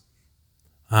John's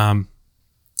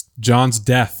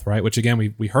death, right? Which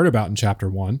again, we heard about in chapter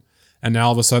 1. And now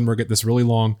all of a sudden we're getting this really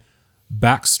long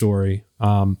backstory,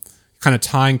 kind of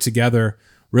tying together.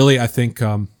 Really, I think,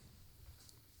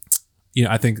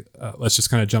 let's just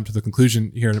kind of jump to the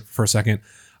conclusion here for a second.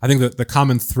 I think that the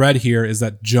common thread here is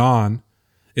that John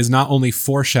is not only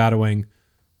foreshadowing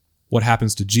what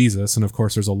happens to Jesus, and of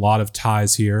course there's a lot of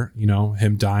ties here,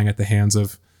 him dying at the hands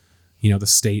of, the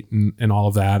state and all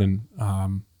of that. And,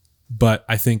 but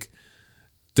I think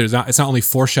it's not only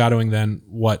foreshadowing then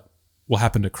what will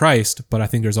happen to Christ, but I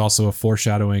think there's also a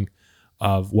foreshadowing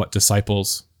of what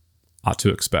disciples ought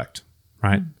to expect,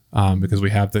 right? Because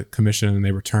we have the commission and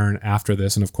they return after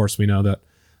this. And of course we know that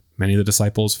many of the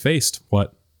disciples faced the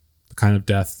kind of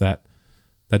death that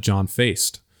John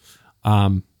faced.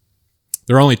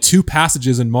 There are only 2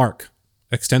 passages in Mark,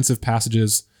 extensive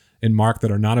passages in Mark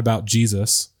that are not about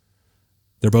Jesus.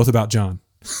 They're both about John.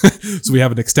 So we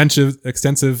have an extensive,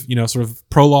 sort of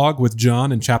prologue with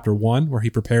John in chapter 1, where he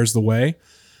prepares the way,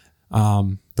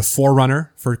 the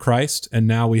forerunner for Christ. And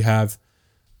now we have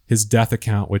his death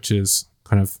account, which is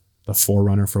kind of the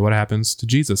forerunner for what happens to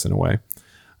Jesus in a way.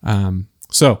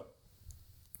 So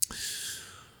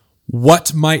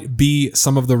what might be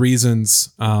some of the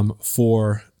reasons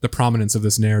for the prominence of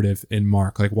this narrative in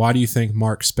Mark? Like, why do you think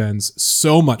Mark spends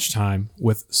so much time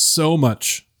with so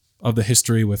much of the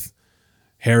history with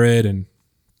Herod and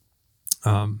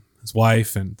his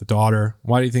wife and the daughter?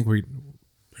 Why do you think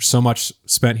there's so much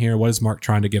spent here? What is Mark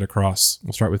trying to get across?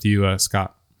 We'll start with you,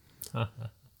 Scott.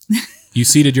 You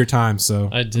ceded your time, so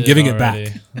I'm giving it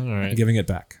back. All right. I'm giving it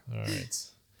back. All right.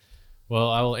 Well,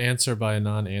 I will answer by a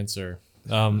non-answer.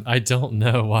 I don't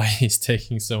know why he's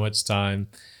taking so much time.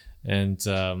 And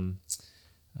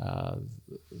I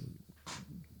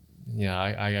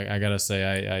gotta say,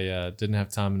 I didn't have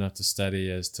time enough to study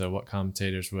as to what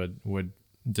commentators would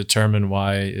determine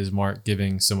why is Mark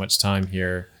giving so much time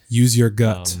here. Use your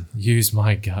gut. Use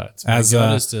my gut. My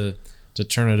gut is to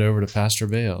turn it over to Pastor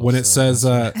Bale. When it says,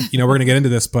 we're going to get into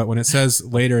this, but when it says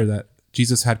later that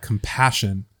Jesus had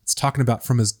compassion, it's talking about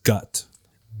from his gut.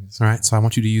 All right, so I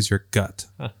want you to use your gut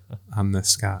on this,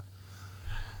 Scott.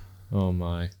 Oh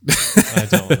my. I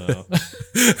don't know.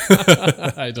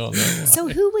 I don't know why. So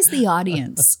who was the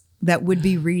audience that would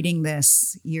be reading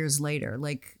this years later?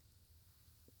 Like,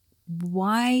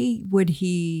 why would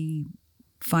he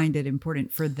find it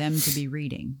important for them to be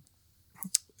reading?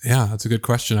 Yeah, that's a good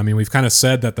question. I mean, we've kind of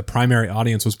said that the primary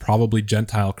audience was probably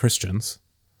Gentile Christians.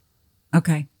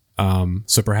 Okay.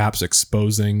 So perhaps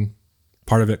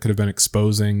part of it could have been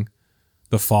exposing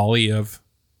the folly of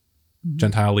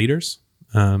Gentile leaders.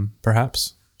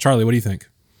 Perhaps. Charlie, what do you think?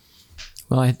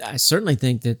 Well, I certainly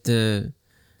think that the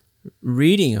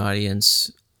reading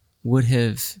audience would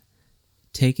have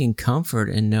taken comfort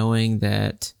in knowing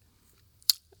that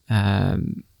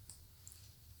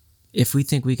if we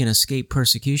think we can escape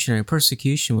persecution, and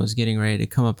persecution was getting ready to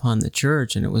come upon the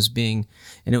church, and it was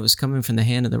coming from the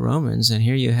hand of the Romans, and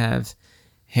here you have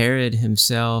Herod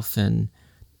himself and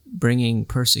bringing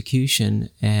persecution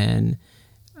and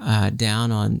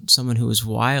down on someone who was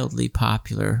wildly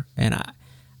popular. And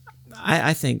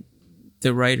I think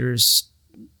the writer's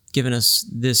given us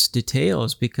this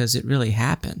details because it really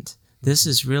happened. This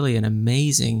is really an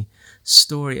amazing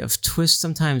story of twist.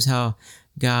 Sometimes how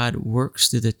God works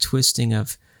through the twisting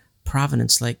of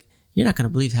providence. Like, you're not going to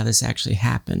believe how this actually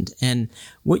happened. And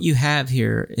what you have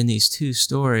here in these 2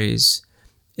 stories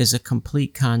is a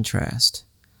complete contrast.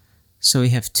 So we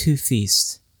have 2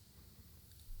 feasts.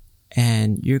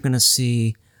 And you're going to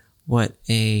see what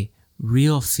a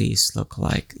real feast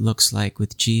looks like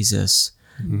with Jesus.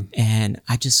 Mm-hmm. And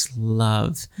I just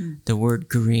love the word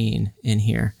green in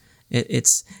here.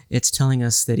 It's telling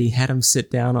us that he had him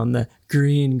sit down on the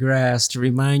green grass to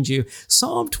remind you,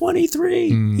 Psalm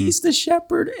 23, he's the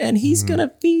shepherd and he's going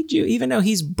to feed you. Even though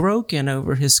he's broken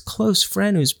over his close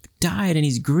friend who's died and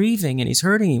he's grieving and he's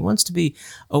hurting, he wants to be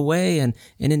away and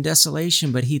in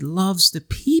desolation, but he loves the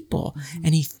people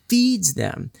and he feeds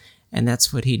them. And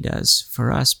that's what he does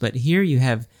for us. But here you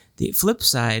have the flip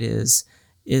side is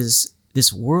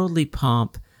this worldly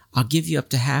pomp. I'll give you up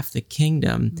to half the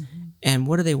kingdom. And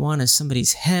what do they want is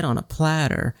somebody's head on a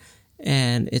platter.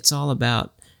 And it's all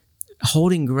about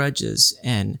holding grudges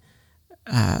and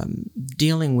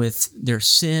dealing with their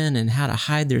sin and how to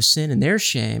hide their sin and their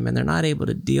shame. And they're not able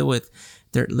to deal with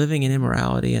their living in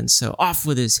immorality. And so off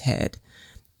with his head.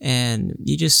 And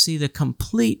you just see the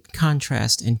complete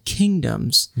contrast in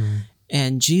kingdoms.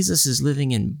 And Jesus is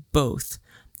living in both.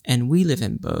 And we live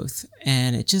in both.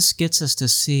 And it just gets us to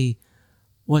see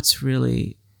what's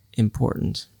really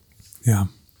important. Yeah.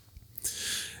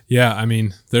 Yeah, I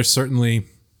mean, there's certainly,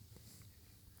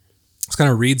 this kind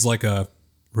of reads like a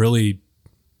really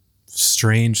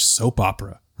strange soap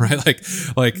opera, right?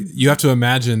 Like you have to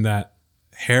imagine that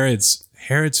Herod's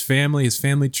family, his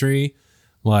family tree,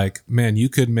 like, man, you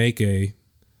could make a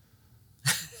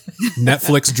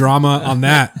Netflix drama on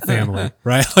that family,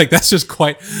 right? Like that's just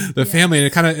quite the family. And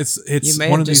it kind of, it's You may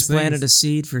one have of just these planted things. a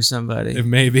seed for somebody. It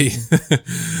may be.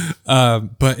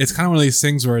 But it's kind of one of these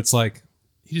things where it's like,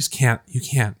 you can't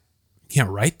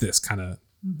write this kind of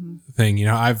thing. You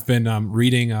know, I've been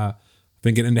reading,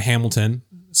 been getting into Hamilton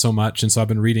so much. And so I've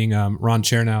been reading Ron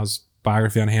Chernow's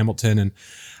biography on Hamilton. And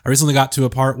I recently got to a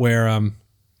part where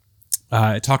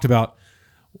it talked about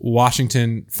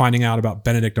Washington finding out about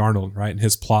Benedict Arnold, right? And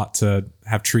his plot to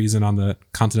have treason on the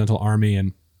Continental Army.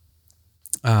 And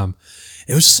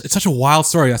it's such a wild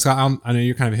story. I know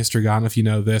you're kind of a history guy. I don't know if you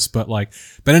know this, but like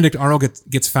Benedict Arnold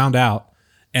gets found out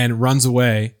and runs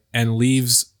away and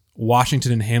leaves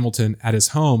Washington and Hamilton at his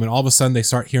home. And all of a sudden they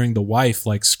start hearing the wife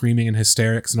like screaming in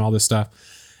hysterics and all this stuff.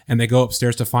 And they go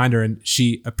upstairs to find her, and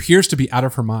she appears to be out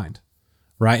of her mind.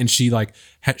 Right. And she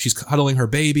she's cuddling her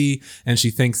baby, and she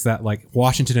thinks that like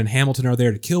Washington and Hamilton are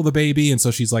there to kill the baby. And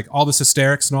so she's like all this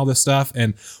hysterics and all this stuff.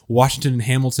 And Washington and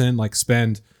Hamilton like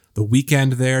spend the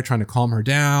weekend there trying to calm her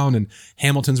down. And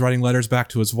Hamilton's writing letters back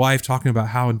to his wife, talking about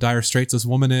how in dire straits this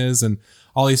woman is and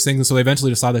all these things. And so they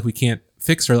eventually decide like, we can't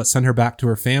fix her. Let's send her back to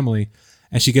her family.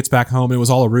 And she gets back home, and it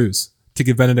was all a ruse to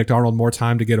give Benedict Arnold more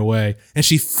time to get away. And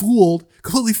she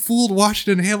completely fooled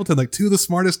Washington and Hamilton, like two of the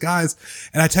smartest guys.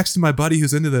 And I texted my buddy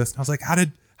who's into this, and I was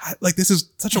like, this is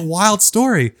such a wild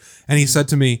story. And he said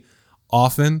to me,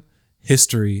 often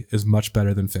history is much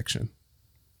better than fiction.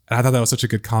 And I thought that was such a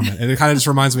good comment. And it kind of just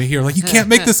reminds me here, like, you can't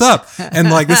make this up.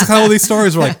 And like, this is kind of one of these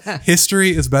stories where like history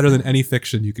is better than any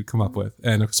fiction you could come up with.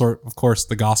 And of course,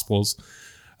 the Gospels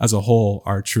as a whole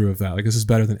are true of that. Like, this is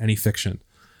better than any fiction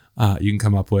you can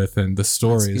come up with. And the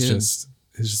story is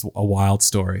just a wild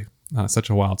story. Such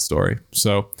a wild story.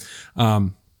 So,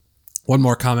 one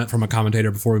more comment from a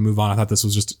commentator before we move on. I thought this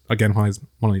was just, again, one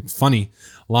of the funny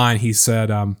line. He said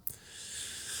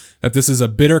that this is a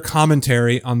bitter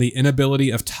commentary on the inability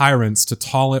of tyrants to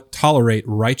tolerate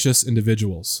righteous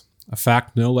individuals, a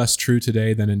fact no less true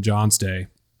today than in John's day.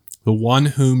 The one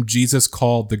whom Jesus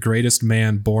called the greatest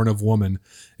man born of woman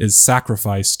is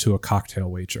sacrificed to a cocktail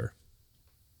wager.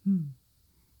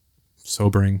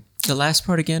 Sobering. The last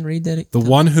part again, read that. The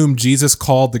one whom Jesus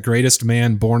called the greatest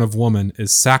man born of woman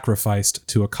is sacrificed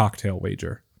to a cocktail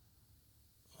wager.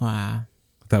 Wow.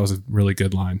 That was a really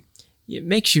good line. It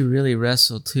makes you really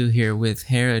wrestle too here with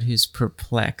Herod, who's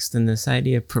perplexed. And this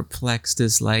idea of perplexed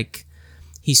is like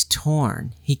he's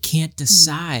torn. He can't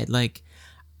decide. Like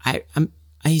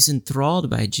he's enthralled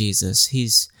by Jesus.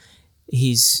 He's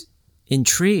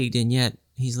intrigued, and yet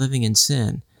he's living in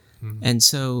sin. And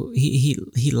so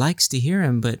he likes to hear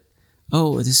him, but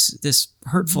this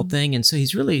hurtful thing. And so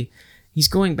he's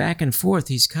going back and forth.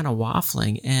 He's kind of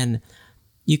waffling, and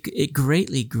it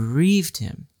greatly grieved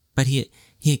him. But he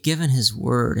had given his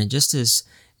word, and just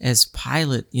as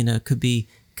Pilate, could be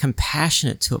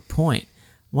compassionate to a point,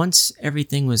 once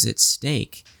everything was at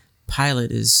stake,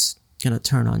 Pilate is going to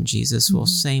turn on Jesus. Well,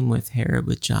 same with Herod,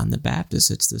 with John the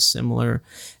Baptist. It's the similar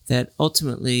that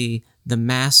ultimately the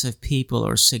mass of people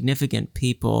or significant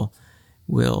people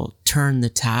will turn the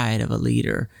tide of a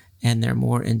leader, and they're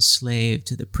more enslaved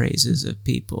to the praises of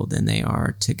people than they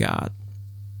are to God.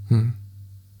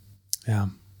 Yeah.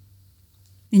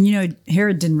 And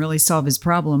Herod didn't really solve his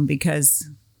problem, because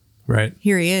right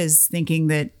here he is thinking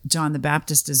that John the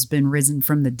Baptist has been risen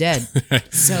from the dead.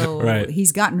 So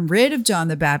he's gotten rid of John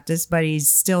the Baptist, but he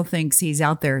still thinks he's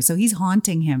out there. So he's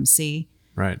haunting him. See,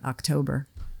 right. October.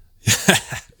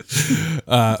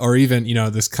 Or even,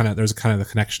 there's kind of the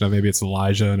connection of maybe it's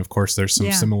Elijah. And of course there's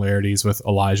some similarities with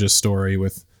Elijah's story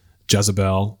with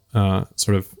Jezebel.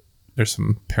 There's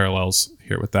some parallels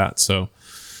here with that. So,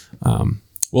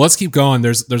 well, let's keep going.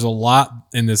 There's a lot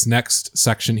in this next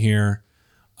section here,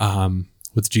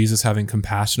 with Jesus having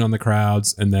compassion on the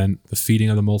crowds, and then the feeding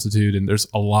of the multitude. And there's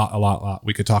a lot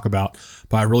we could talk about,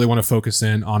 but I really want to focus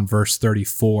in on verse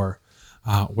 34,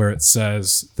 where it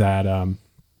says that,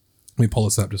 let me pull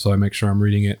this up just so I make sure I'm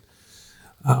reading it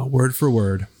word for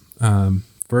word.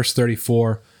 Verse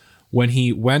 34, when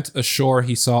he went ashore,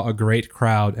 he saw a great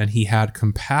crowd, and he had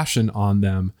compassion on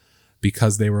them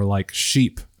because they were like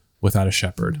sheep without a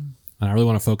shepherd. And I really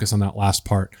want to focus on that last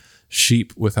part,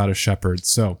 sheep without a shepherd.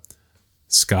 So,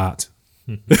 Scott,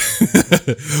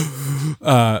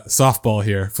 softball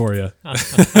here for you.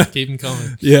 Keep them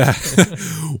coming. Yeah.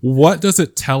 What does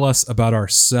it tell us about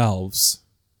ourselves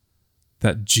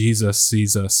that Jesus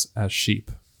sees us as sheep?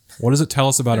 What does it tell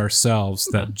us about ourselves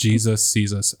that Jesus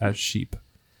sees us as sheep?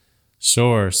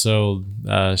 Sure. So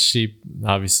sheep,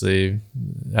 obviously,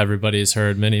 everybody has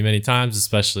heard many, many times,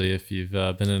 especially if you've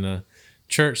been in a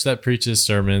church that preaches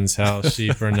sermons how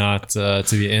sheep are not to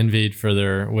be envied for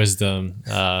their wisdom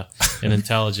and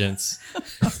intelligence.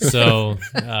 So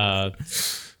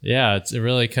yeah, it's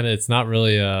really it's not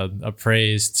really a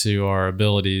praise to our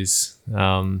abilities.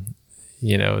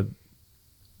 You know,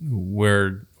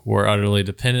 we're utterly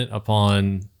dependent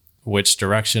upon which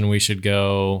direction we should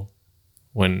go.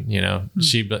 When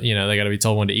sheep, they got to be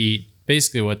told when to eat.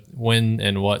 Basically, when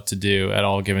and what to do at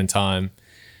all given time.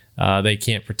 They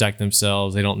can't protect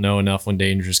themselves. They don't know enough when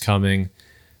danger is coming.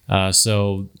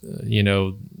 So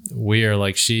we are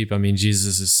like sheep. I mean,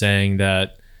 Jesus is saying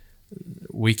that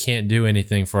we can't do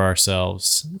anything for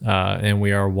ourselves, and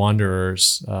we are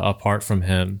wanderers apart from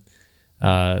Him,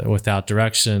 without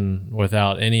direction,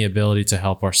 without any ability to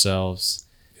help ourselves.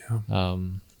 Yeah.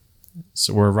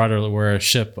 So we're a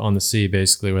ship on the sea,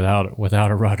 basically,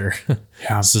 without a rudder.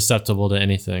 Yeah. Susceptible to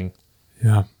anything.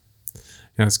 Yeah.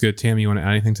 Yeah, that's good. Tammy, you want to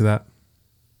add anything to that?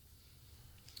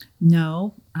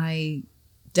 No, I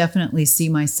definitely see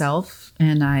myself,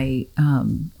 and I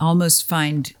almost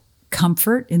find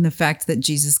comfort in the fact that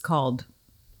Jesus called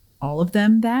all of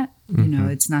them that. Mm-hmm.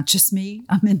 It's not just me.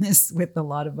 I'm in this with a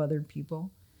lot of other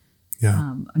people. Yeah.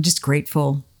 I'm just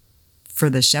grateful for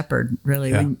the shepherd,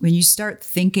 really. Yeah. When you start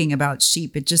thinking about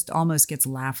sheep, it just almost gets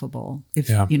laughable. If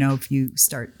you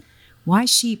start, why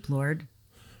sheep, Lord?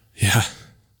 Yeah.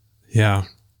 Yeah.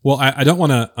 Well, I don't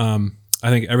want to, I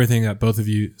think everything that both of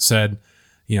you said,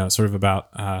 sort of about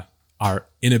our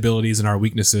inabilities and our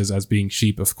weaknesses as being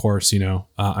sheep, of course,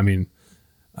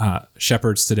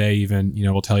 shepherds today even,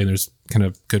 will tell you there's kind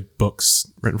of good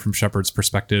books written from shepherds'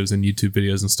 perspectives and YouTube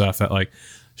videos and stuff that like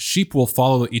sheep will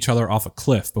follow each other off a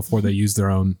cliff before they use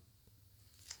their own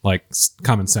like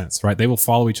common sense, right? They will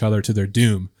follow each other to their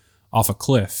doom off a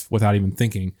cliff without even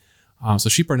thinking. So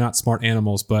sheep are not smart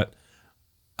animals, but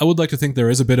I would like to think there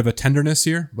is a bit of a tenderness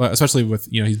here, especially with,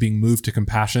 he's being moved to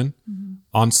compassion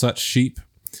on such sheep.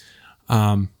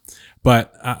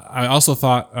 But I also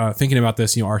thought, thinking about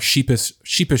this, our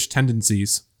sheepish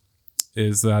tendencies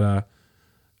is that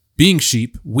being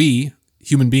sheep, we,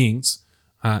 human beings,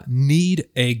 need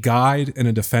a guide and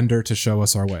a defender to show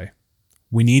us our way.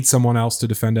 We need someone else to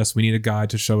defend us. We need a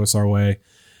guide to show us our way.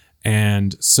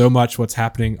 And so much what's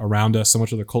happening around us, so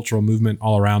much of the cultural movement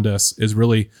all around us is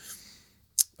really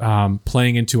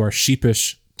playing into our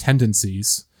sheepish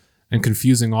tendencies and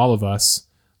confusing all of us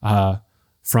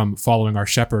from following our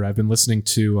shepherd. I've been listening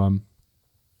to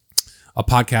a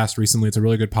podcast recently. It's a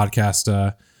really good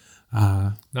podcast.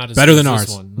 Not as better than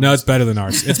ours. No, it's better than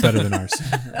ours. It's better than ours.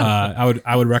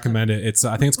 I would recommend it.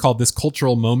 I think it's called This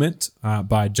Cultural Moment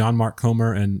by John Mark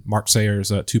Comer and Mark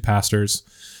Sayers, two pastors.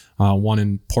 One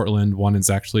in Portland, one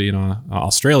is actually in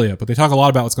Australia. But they talk a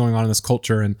lot about what's going on in this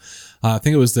culture. And I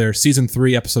think it was their season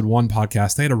 3, episode 1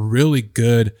 podcast. They had a really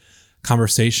good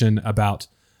conversation about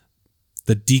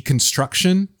the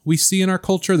deconstruction we see in our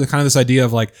culture. The kind of this idea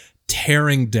of like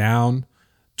tearing down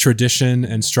tradition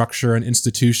and structure and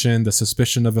institution, the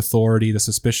suspicion of authority, the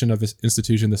suspicion of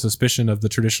institution, the suspicion of the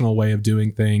traditional way of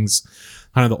doing things,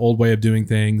 kind of the old way of doing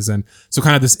things. And so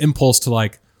kind of this impulse to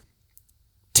like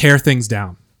tear things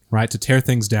down, right? To tear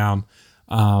things down.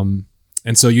 And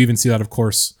so you even see that, of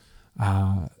course,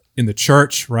 in the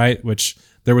church, right? Which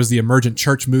there was the emergent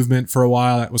church movement for a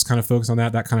while that was kind of focused on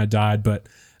that. That kind of died. But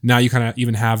now you kind of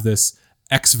even have this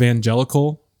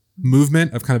ex-evangelical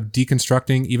movement of kind of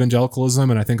deconstructing evangelicalism.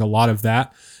 And I think a lot of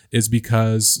that is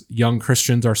because young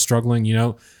Christians are struggling,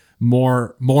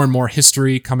 more and more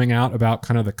history coming out about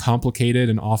kind of the complicated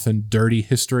and often dirty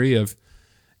history of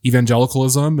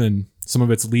evangelicalism and some of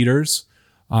its leaders,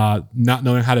 not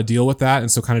knowing how to deal with that.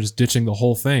 And so kind of just ditching the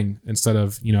whole thing instead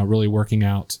of, really working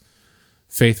out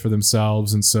faith for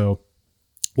themselves. And so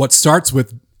what starts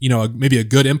with, maybe a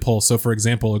good impulse. So for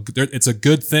example, it's a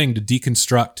good thing to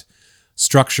deconstruct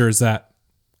structures that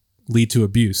lead to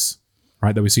abuse,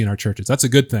 right? That we see in our churches. That's a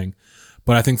good thing.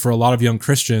 But I think for a lot of young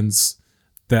Christians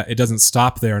that it doesn't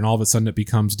stop there. And all of a sudden it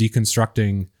becomes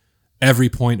deconstructing every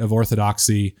point of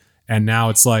orthodoxy. And now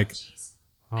it's like,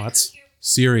 oh, that's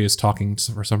Siri is talking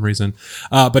for some reason.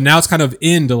 But now it's kind of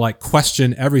in to like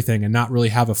question everything and not really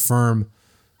have a firm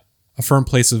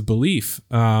place of belief.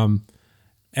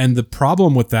 And the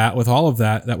problem with that, with all of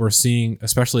that we're seeing,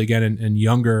 especially again in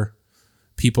younger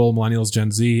people, millennials, Gen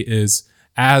Z, is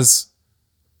as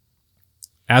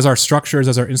our structures,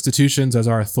 as our institutions, as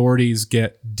our authorities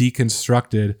get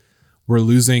deconstructed, we're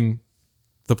losing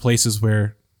the places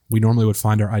where we normally would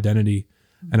find our identity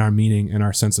and our meaning and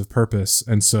our sense of purpose.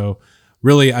 And so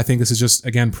really, I think this is just,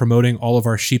 again, promoting all of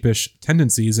our sheepish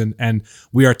tendencies, and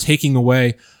we are taking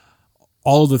away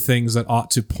all of the things that ought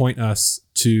to point us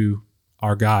to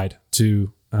our guide,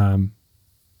 to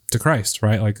to Christ,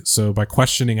 right? Like, so by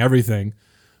questioning everything,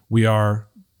 we are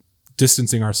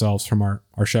distancing ourselves from our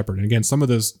shepherd. And again, some of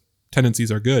those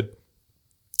tendencies are good.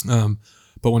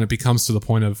 But when it becomes to the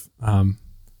point of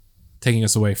taking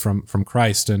us away from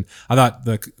Christ, and I thought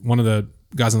one of the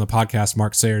guys on the podcast,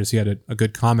 Mark Sayers, he had a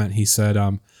good comment. He said,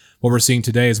 what we're seeing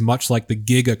today is much like the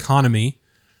gig economy,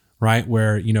 right?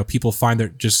 Where, people find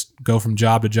that just go from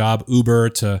job to job,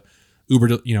 Uber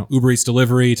Eats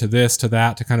delivery to this, to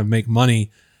that, to kind of make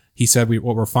money. He said,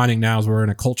 what we're finding now is we're in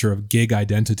a culture of gig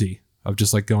identity, of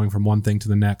just like going from one thing to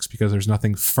the next, because there's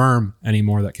nothing firm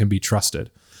anymore that can be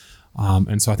trusted.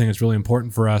 And so I think it's really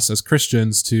important for us as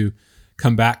Christians to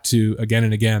come back to again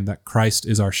and again that Christ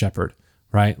is our shepherd,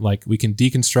 right? Like, we can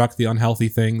deconstruct the unhealthy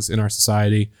things in our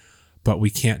society, but we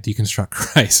can't deconstruct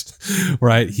Christ,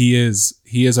 right? He is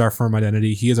our firm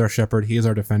identity. He is our shepherd. He is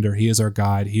our defender. He is our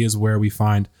guide. He is where we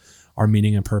find our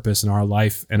meaning and purpose in our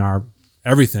life, and our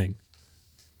everything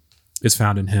is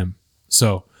found in him.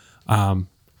 So,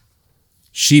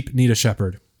 sheep need a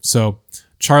shepherd. So,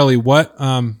 Charlie, what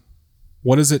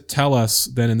does it tell us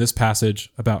then in this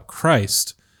passage about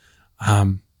Christ,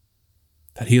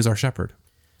 that he is our shepherd?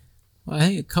 Well, I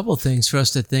think a couple of things for us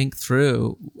to think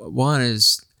through. One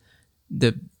is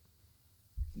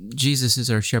Jesus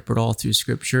is our shepherd all through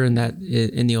Scripture, and that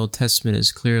in the Old Testament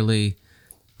is clearly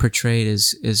portrayed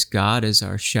as God as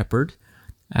our shepherd.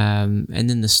 And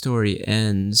then the story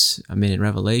ends. In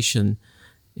Revelation,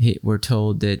 we're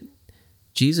told that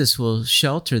Jesus will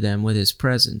shelter them with his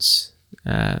presence,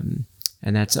 and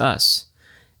that's us.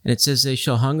 And it says, they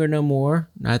shall hunger no more,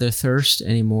 neither thirst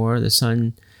any more. The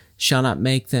sun shall not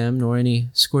make them, nor any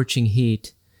scorching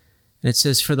heat. And it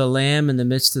says, for the Lamb in the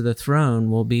midst of the throne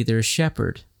will be their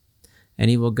shepherd, and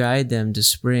he will guide them to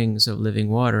springs of living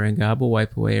water, and God will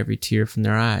wipe away every tear from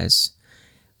their eyes.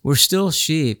 We're still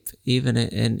sheep, even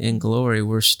in glory.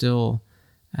 We're still,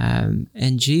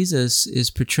 and Jesus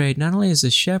is portrayed not only as a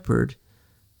shepherd,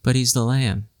 but he's the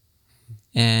Lamb.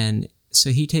 And so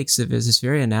he takes this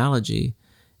very analogy,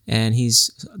 and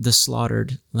he's the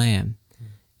slaughtered lamb.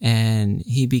 And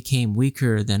he became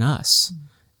weaker than us,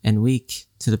 and weak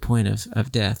to the point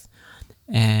of death.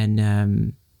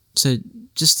 And so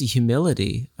just the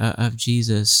humility of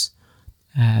Jesus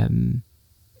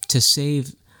to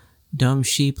save dumb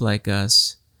sheep like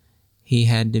us, he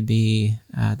had to be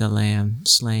the lamb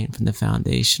slain from the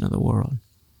foundation of the world.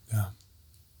 Yeah.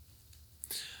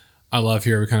 I love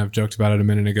here, we kind of joked about it a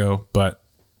minute ago, but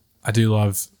I do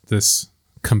love this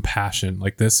compassion.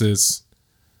 Like, this is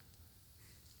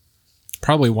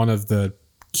probably one of the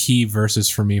key verses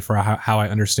for me for how I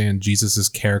understand Jesus's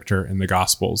character in the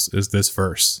Gospels, is this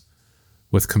verse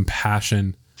with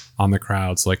compassion on the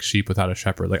crowds, like sheep without a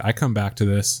shepherd. Like, I come back to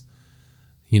this,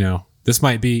 this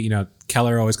might be,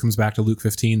 Keller always comes back to Luke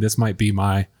 15. This might be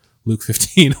my Luke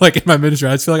 15, like in my ministry.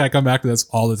 I just feel like I come back to this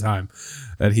all the time,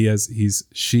 that he's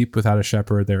sheep without a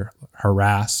shepherd. They're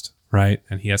harassed, right?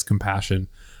 And he has compassion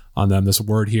on them. This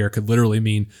word here could literally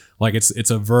mean, like,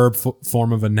 it's a verb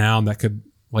form of a noun that could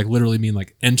like literally mean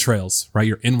like entrails, right?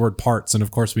 Your inward parts. And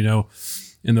of course we know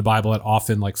in the Bible that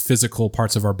often like physical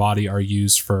parts of our body are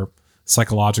used for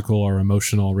psychological or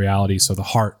emotional reality. So the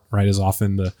heart, right, is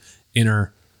often the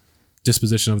inner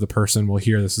disposition of the person. Well,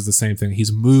 here, this is the same thing.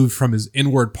 He's moved from his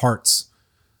inward parts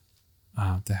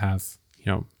to have,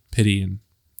 pity and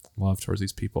love towards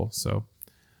these people. So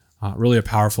really a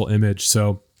powerful image.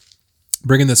 So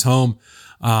bringing this home,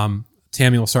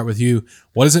 Tammy, we'll start with you.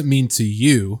 What does it mean to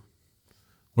you?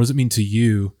 What does it mean to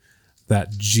you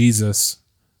that Jesus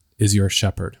is your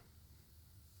shepherd?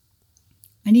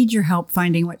 I need your help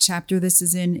finding what chapter this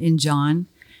is in John,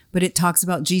 but it talks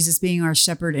about Jesus being our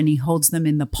shepherd, and he holds them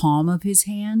in the palm of his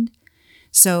hand.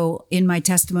 So in my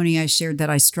testimony, I shared that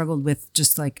I struggled with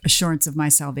just like assurance of my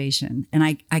salvation. And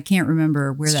I can't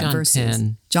remember where that verse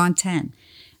is. John 10.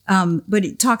 But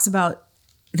it talks about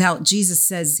how Jesus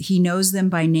says he knows them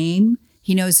by name.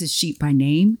 He knows his sheep by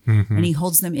name, and he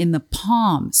holds them in the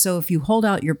palm. So if you hold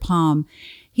out your palm,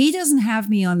 he doesn't have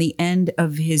me on the end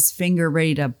of his finger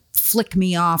ready to flick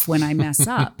me off when I mess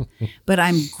up, but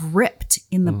I'm gripped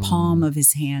in the palm of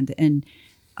his hand. And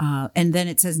then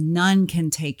it says, none can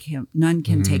take him. None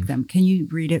can take them. Can you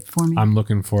read it for me? I'm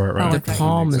looking for it right now. The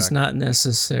palm is not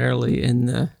necessarily in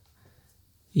the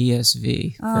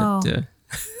ESV. Oh.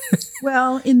 But,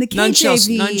 well, in the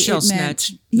KJV,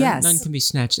 none can be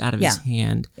snatched out of his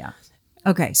hand. Yeah.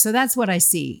 Okay, so that's what I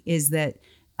see, is that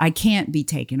I can't be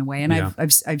taken away, and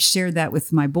I've shared that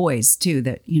with my boys too.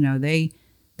 That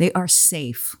they are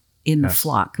safe in the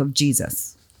flock of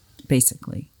Jesus,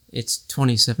 basically. It's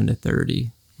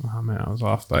 27-30. Oh man, I was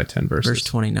off by 10 verses. Verse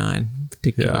 29,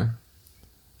 particular,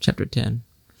 chapter 10.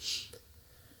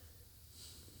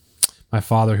 my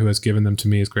Father who has given them to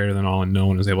me is greater than all, and no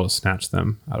one is able to snatch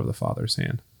them out of the Father's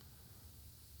hand.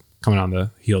 Coming on the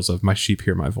heels of my sheep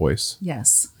hear my voice.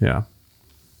 Yes. Yeah.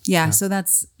 So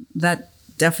that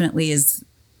definitely is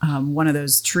one of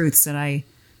those truths that I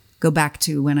go back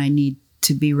to when I need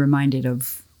to be reminded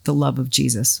of the love of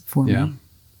Jesus for me.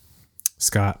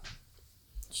 Scott.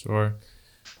 Sure.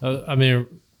 I mean,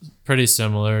 pretty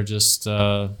similar. Just,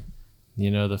 the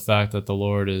fact that the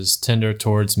Lord is tender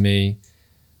towards me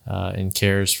and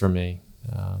cares for me.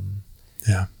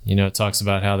 It talks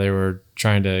about how they were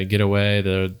trying to get away.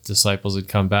 The disciples had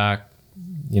come back,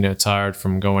 tired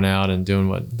from going out and doing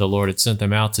what the Lord had sent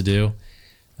them out to do.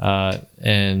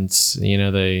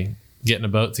 They get in a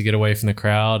boat to get away from the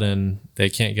crowd, and they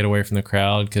can't get away from the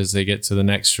crowd because they get to the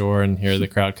next shore, and here the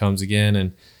crowd comes again.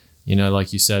 And,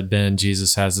 like you said, Ben,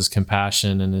 Jesus has this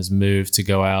compassion and is moved to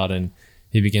go out, and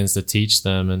he begins to teach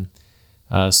them.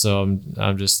 And so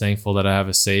I'm just thankful that I have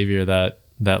a Savior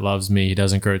that loves me. He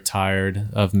doesn't grow tired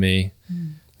of me.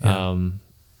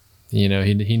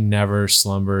 He never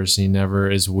slumbers. He never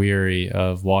is weary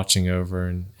of watching over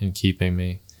and keeping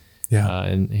me.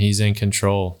 And he's in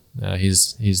control.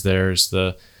 He's there as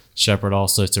the shepherd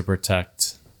also to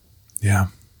protect.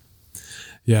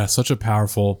 Such a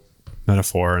powerful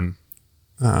metaphor and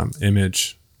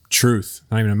image, truth.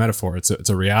 Not even a metaphor. It's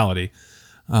a reality.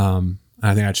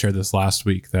 I think I shared this last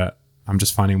week that I'm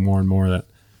just finding more and more that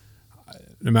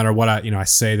no matter what I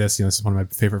say this, this is one of my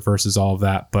favorite verses, all of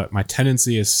that, but my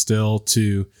tendency is still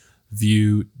to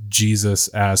view Jesus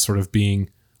as sort of being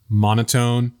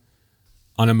monotone,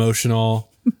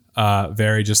 unemotional,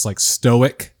 very just like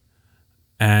stoic,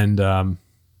 and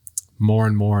more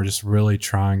and more just really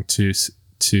trying to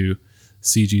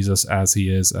see Jesus as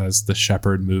he is, as the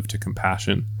shepherd moved to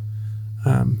compassion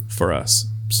for us.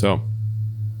 So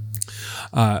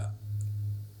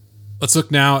let's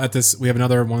look now at this. We have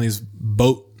another one of these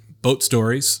boat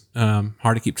stories.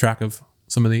 Hard to keep track of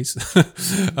some of these.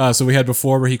 So we had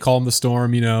before where he calmed the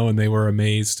storm, and they were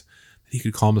amazed that he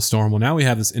could calm the storm. Well, now we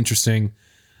have this interesting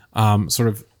sort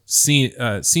of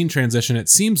scene transition. It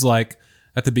seems like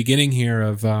at the beginning here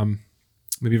of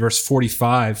maybe verse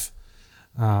 45,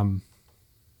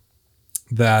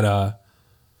 that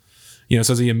it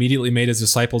says he immediately made his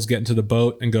disciples get into the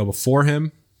boat and go before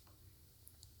him.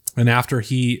 And after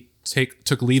he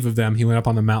took leave of them, he went up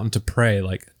on the mountain to pray.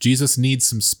 Like, Jesus needs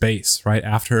some space, right?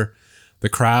 After the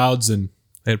crowds and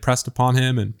they had pressed upon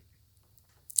him, and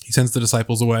he sends the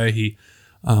disciples away. He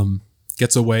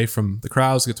gets away from the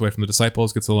crowds, gets away from the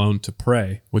disciples, gets alone to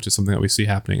pray, which is something that we see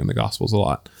happening in the Gospels a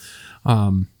lot.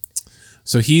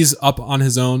 So he's up on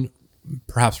his own,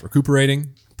 perhaps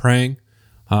recuperating, praying,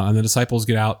 and the disciples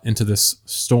get out into this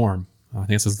storm. I think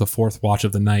this is the fourth watch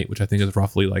of the night, which I think is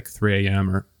roughly like 3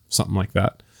 a.m. or something like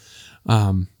that.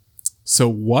 So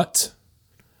what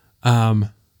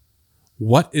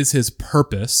is his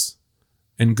purpose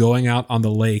in going out on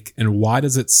the lake, and why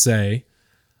does it say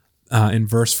in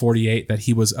verse 48 that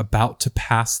he was about to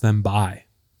pass them by?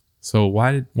 So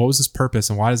what was his purpose,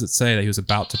 and why does it say that he was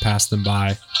about to pass them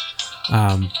by?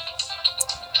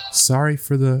 Sorry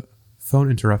for the phone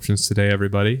interruptions today,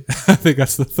 everybody. I think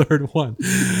that's the third one.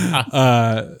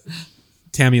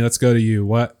 Tammy, let's go to you.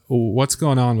 What's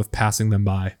going on with passing them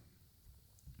by?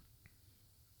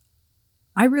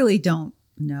 I really don't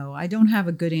know. I don't have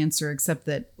a good answer, except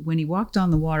that when he walked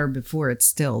on the water before it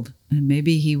stilled, and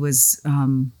maybe he was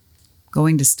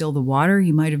going to still the water,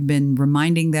 he might have been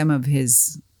reminding them of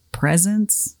his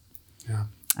presence. Yeah.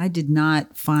 I did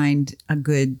not find a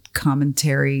good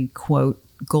commentary quote,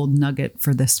 gold nugget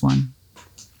for this one.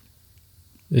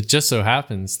 It just so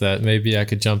happens that maybe I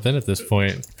could jump in at this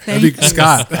point.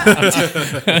 Scott.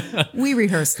 We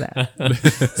rehearsed that.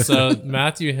 So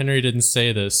Matthew Henry didn't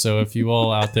say this. So if you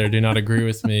all out there do not agree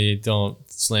with me, don't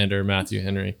slander Matthew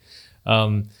Henry.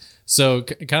 So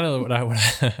kind of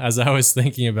as I was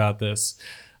thinking about this,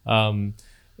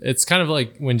 it's kind of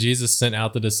like when Jesus sent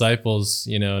out the disciples,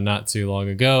 not too long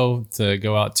ago to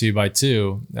go out 2 by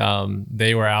 2.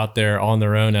 They were out there on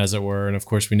their own, as it were. And of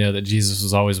course, we know that Jesus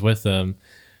was always with them.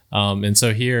 And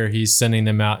so here he's sending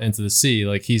them out into the sea.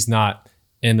 Like, he's not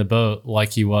in the boat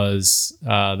like he was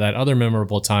that other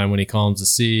memorable time when he calms the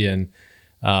sea. And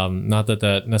not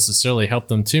that necessarily helped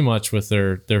them too much with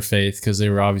their faith, because they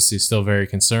were obviously still very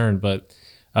concerned. But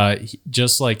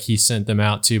just like he sent them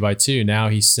out 2 by 2, now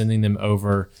he's sending them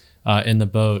over in the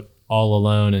boat all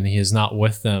alone, and he is not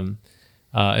with them.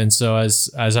 And so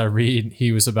as I read,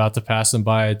 he was about to pass them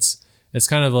by. It's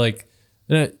kind of like,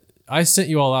 I sent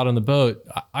you all out on the boat.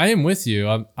 I am with you.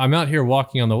 I'm out here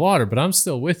walking on the water, but I'm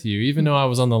still with you. Even though I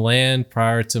was on the land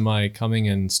prior to my coming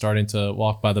and starting to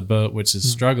walk by the boat, which is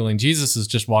struggling, Jesus is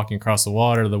just walking across the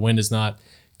water. The wind is not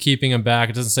keeping him back.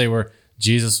 It doesn't say where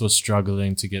Jesus was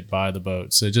struggling to get by the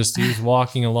boat. So just he was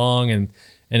walking along, and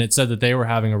it said that they were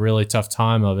having a really tough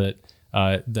time of it.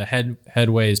 The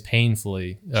headway is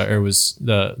painfully, or was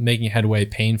the making headway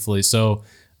painfully. So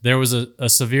there was a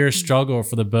severe struggle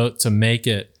for the boat to make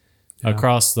it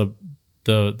across the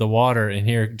water. And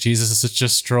here Jesus is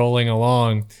just strolling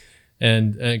along,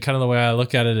 and kind of the way I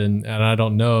look at it, and I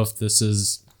don't know if this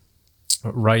is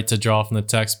right to draw from the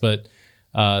text, but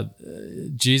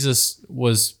Jesus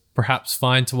was perhaps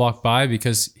fine to walk by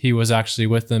because he was actually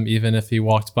with them, even if he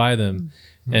walked by them,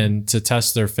 and to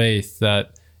test their faith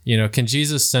that, can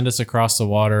Jesus send us across the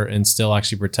water and still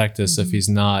actually protect us if he's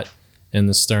not in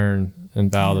the stern and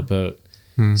bow of the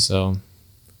boat? So,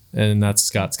 and that's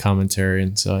Scott's commentary.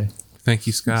 And so thank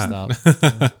you, Scott.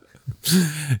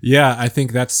 Yeah, I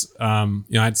think that's,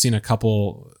 I'd seen a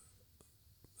couple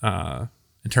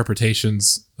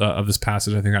interpretations of this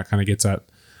passage. I think that kind of gets at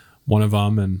one of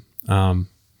them.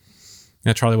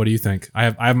 And Charlie, what do you think?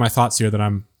 I have my thoughts here that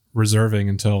I'm reserving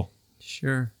until.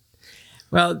 Sure.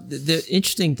 Well, the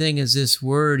interesting thing is this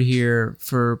word here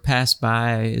for pass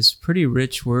by is a pretty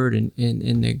rich word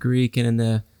in the Greek and in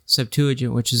the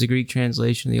Septuagint, which is a Greek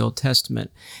translation of the Old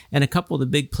Testament. And a couple of the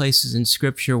big places in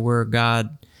Scripture where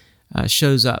God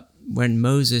shows up when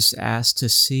Moses asked to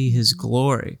see his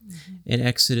glory. In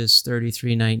Exodus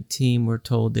 33:19, we're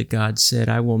told that God said,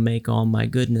 I will make all my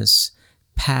goodness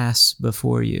pass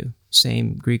before you.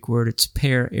 Same Greek word, it's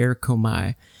per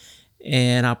erkomai.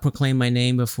 And I'll proclaim my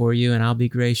name before you, and I'll be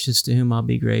gracious to whom I'll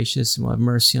be gracious, and will have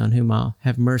mercy on whom I'll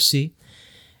have mercy.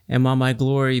 And while my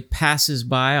glory passes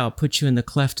by, I'll put you in the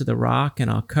cleft of the rock,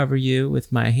 and I'll cover you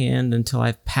with my hand until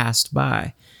I've passed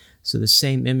by. So the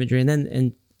same imagery. And then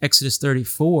in Exodus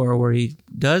 34, where he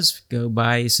does go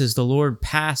by, he says, the Lord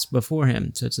passed before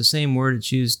him. So it's the same word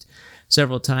it's used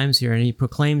several times here, and he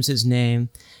proclaims his name.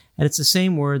 And it's the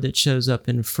same word that shows up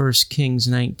in 1 Kings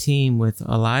 19 with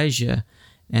Elijah,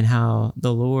 and how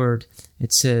the Lord,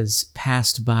 it says,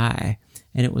 passed by.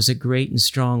 And it was a great and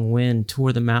strong wind,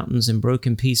 tore the mountains and broke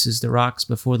in pieces the rocks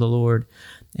before the Lord.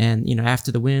 And, after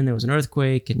the wind, there was an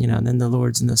earthquake, and, and then the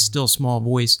Lord's in the still small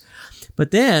voice.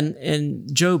 But then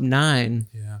in Job 9,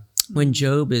 when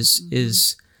Job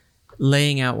is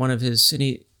laying out one of his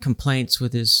complaints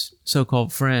with his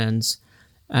so-called friends,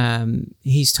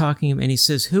 he's talking, and he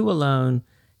says, who alone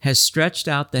has stretched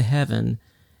out the heaven,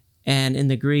 and in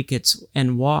the Greek it's,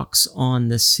 and walks on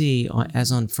the sea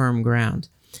as on firm ground.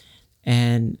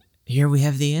 And here we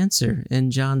have the answer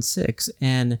in John 6.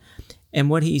 And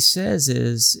what he says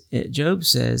is, Job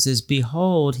says, is,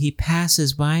 behold, he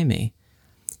passes by me.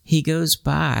 He goes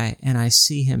by, and I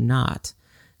see him not.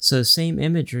 So same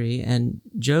imagery, and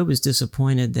Job is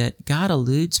disappointed that God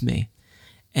eludes me.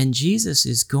 And Jesus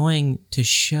is going to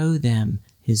show them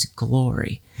his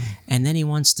glory. And then he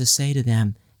wants to say to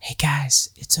them, hey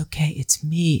guys, it's okay. It's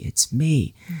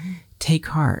me. Take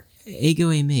heart.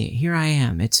 Ego eimi. Here I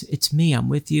am. It's me. I'm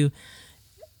with you.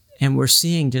 And we're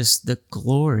seeing just the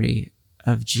glory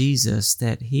of Jesus,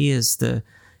 that he is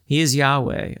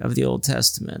Yahweh of the Old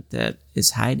Testament, that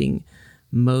is hiding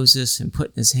Moses and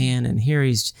putting his hand. And here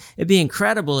it'd be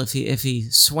incredible if he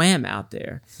swam out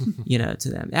there, to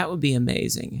them. That would be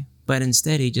amazing. But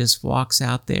instead, he just walks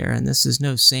out there, and this is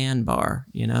no sandbar,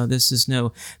 this is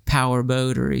no power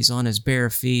boat, or he's on his bare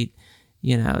feet.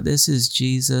 This is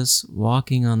Jesus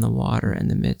walking on the water in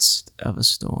the midst of a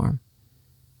storm.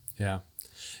 Yeah.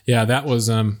 Yeah, that was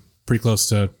pretty close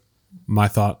to my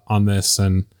thought on this.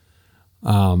 And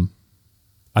I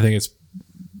think it's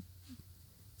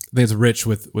rich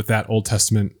with that Old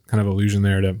Testament kind of allusion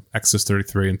there to Exodus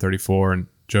 33 and 34 and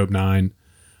Job 9.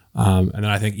 And then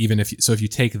I think even if you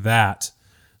take that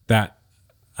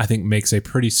I think makes a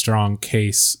pretty strong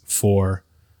case for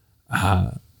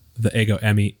the ego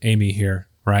eimi here,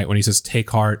 right? When he says take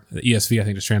heart, the ESV I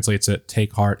think just translates it,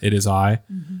 take heart, it is I,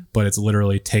 but it's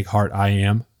literally take heart, I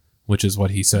am, which is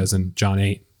what he says in John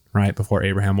 8, right? Before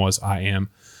Abraham was, I am,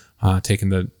 taking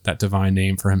that divine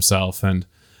name for himself. And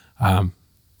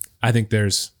I think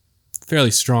there's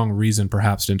fairly strong reason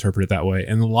perhaps to interpret it that way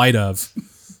in light of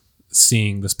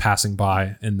seeing this passing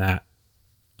by in that,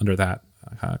 under that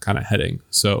kind of heading.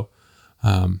 So,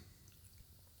 so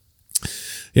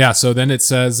then it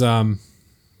says, kind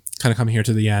of coming here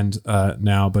to the end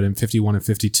now, but in 51 and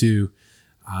 52,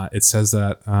 it says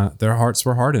that their hearts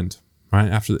were hardened, right?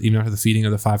 Even after the feeding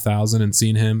of the 5,000 and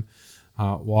seeing him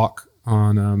walk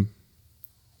on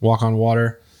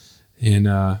water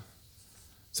in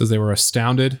says they were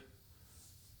astounded,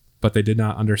 but they did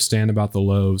not understand about the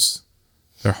loaves.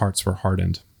 Their hearts were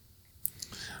hardened.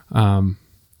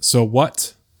 So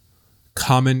what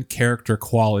common character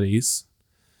qualities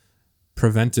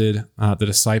prevented the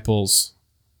disciples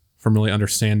from really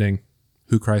understanding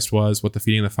who Christ was, what the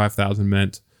feeding of the 5,000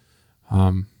 meant?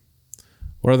 What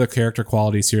are the character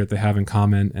qualities here that they have in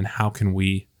common, and how can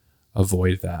we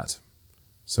avoid that?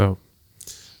 So,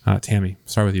 Tammy,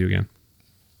 start with you again.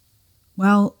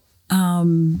 Well,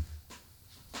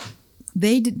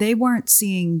 they weren't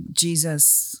seeing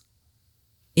Jesus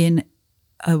in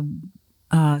a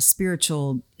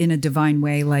spiritual, in a divine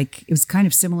way. Like, it was kind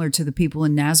of similar to the people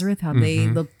in Nazareth, how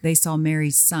they saw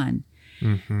Mary's son.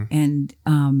 Mm-hmm. And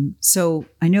so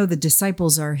I know the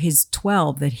disciples are his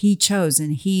 12 that he chose,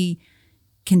 and he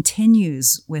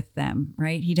continues with them,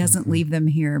 right? He doesn't leave them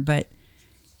here, but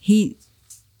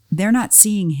they're not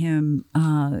seeing him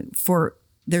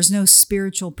there's no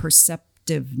spiritual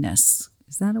perceptiveness.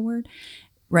 Is that a word?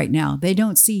 Right now, they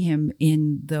don't see him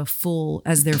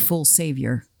as their full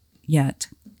savior yet.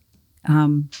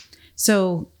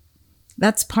 So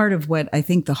that's part of what I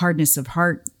think the hardness of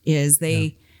heart is.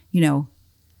 They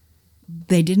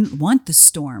didn't want the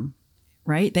storm,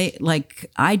 right?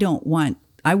 I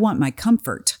want my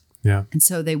comfort. Yeah. And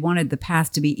so they wanted the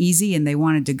path to be easy, and they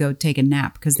wanted to go take a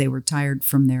nap because they were tired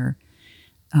from their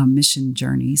mission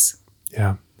journeys.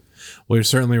 Yeah. Well, you're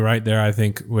certainly right there, I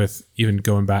think, with even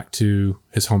going back to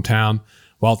his hometown.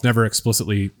 While it never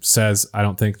explicitly says, I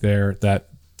don't think there that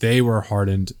they were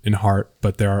hardened in heart,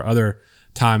 but there are other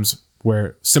times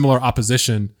where similar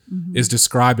opposition is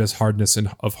described as hardness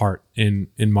of heart in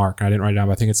Mark. I didn't write it down,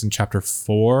 but I think it's in chapter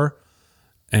 4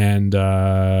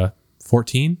 and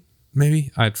 14,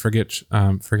 maybe. I'd forget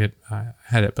I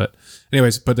had it, but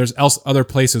anyways, but there's other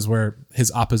places where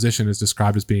his opposition is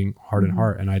described as being hard in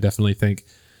heart. And I definitely think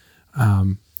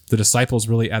the disciples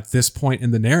really at this point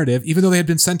in the narrative, even though they had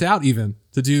been sent out even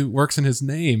to do works in his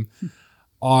name,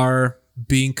 are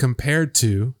being compared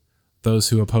to those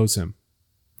who oppose him,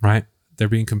 right? They're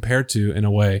being compared to, in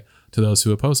a way, to those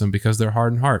who oppose him because they're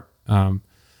hard in heart.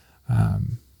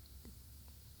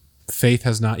 Faith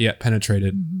has not yet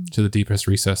penetrated to the deepest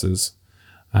recesses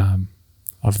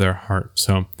of their heart.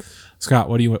 So, Scott,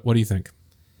 what do you think?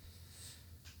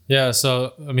 Yeah,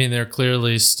 so I mean, they're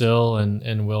clearly still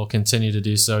and will continue to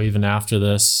do so even after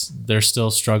this. They're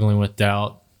still struggling with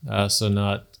doubt. So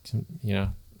not,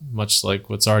 much like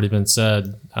what's already been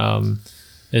said.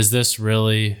 Is this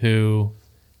really who,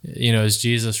 is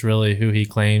Jesus really who he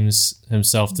claims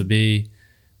himself to be?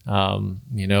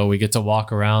 We get to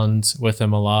walk around with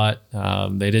him a lot.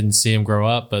 They didn't see him grow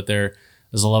up, but there's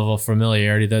a level of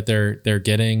familiarity that they're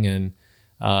getting. And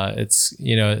it's,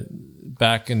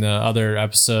 back in the other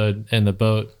episode in the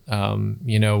boat,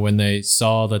 when they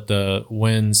saw that the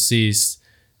wind ceased,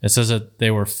 it says that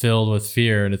they were filled with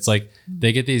fear. And it's like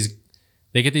they get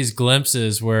these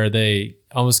glimpses where they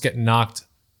almost get knocked,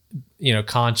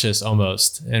 conscious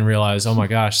almost, and realize, oh my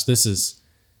gosh, this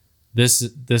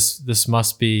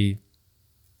must be,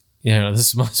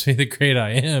 this must be the great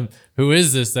I am. Who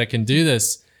is this that can do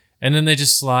this? And then they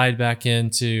just slide back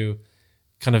into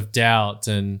kind of doubt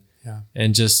and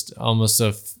just almost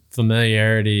a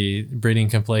familiarity breeding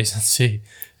complacency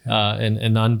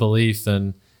and unbelief.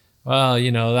 And,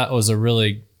 well, that was a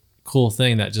really cool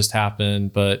thing that just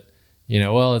happened, but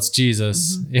it's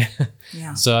Jesus. Mm-hmm.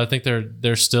 Yeah. So I think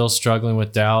they're still struggling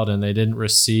with doubt, and they didn't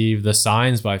receive the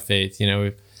signs by faith.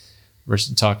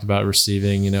 We've talked about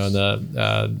receiving,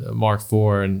 the Mark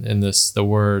 4 and the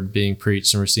word being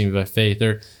preached and received by faith.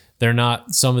 They're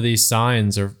not, some of these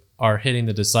signs are hitting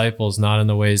the disciples not in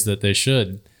the ways that they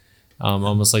should.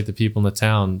 Almost like the people in the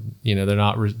town, they're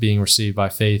not being received by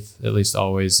faith, at least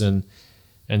always. And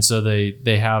so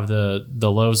they have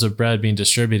the loaves of bread being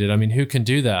distributed. I mean, who can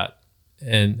do that?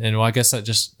 And well, I guess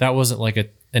that wasn't like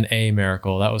an A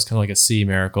miracle. That was kind of like a C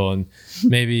miracle. And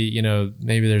maybe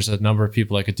there's a number of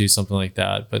people that could do something like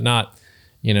that, but not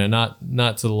to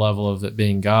the level of it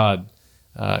being God,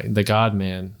 the God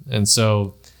man. And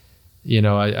so,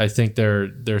 I think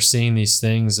they're seeing these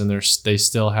things, and they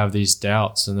still have these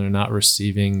doubts, and they're not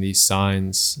receiving these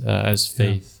signs as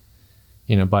faith,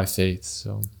 by faith.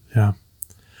 So, yeah.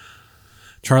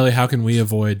 Charlie, how can we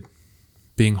avoid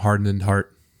being hardened in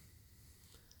heart?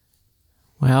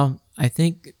 Well, I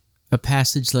think a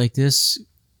passage like this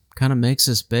kind of makes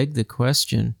us beg the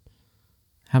question,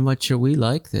 how much are we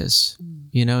like this?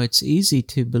 It's easy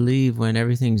to believe when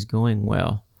everything's going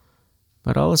well.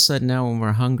 But all of a sudden now when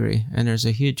we're hungry and there's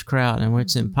a huge crowd and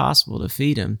it's impossible to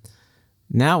feed them,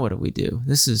 now what do?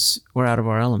 We're out of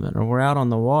our element, or we're out on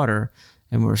the water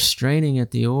and we're straining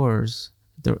at the oars,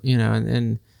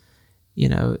 and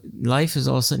life has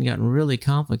all of a sudden gotten really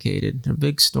complicated. A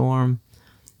big storm,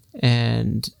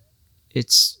 and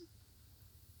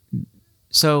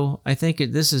so I think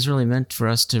this is really meant for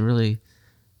us to really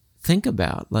think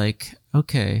about, like,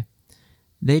 okay,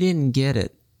 they didn't get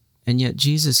it, and yet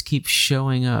Jesus keeps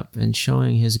showing up and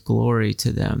showing his glory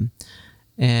to them.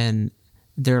 And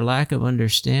their lack of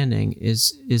understanding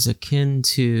is akin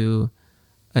to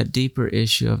a deeper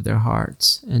issue of their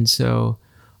hearts. And so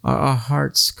are our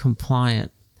hearts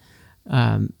compliant?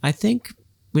 I think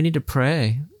we need to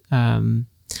pray.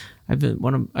 I've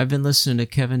been listening to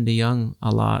Kevin DeYoung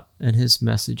a lot and his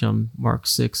message on Mark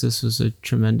 6. This was a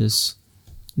tremendous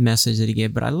message that he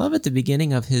gave. But I love at the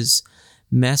beginning of his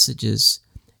messages,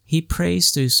 he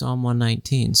prays through Psalm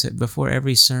 119. So before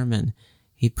every sermon,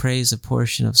 he prays a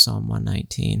portion of Psalm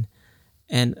 119.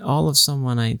 And all of Psalm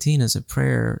 119 is a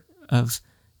prayer of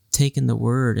taking the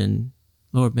word and,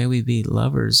 Lord, may we be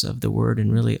lovers of the word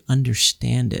and really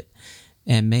understand it.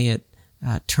 And may it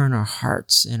turn our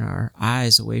hearts and our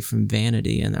eyes away from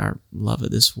vanity and our love of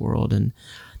this world. And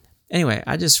anyway,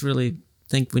 I just really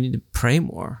think we need to pray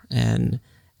more and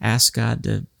ask God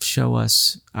to show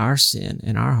us our sin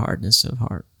and our hardness of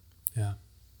heart. Yeah.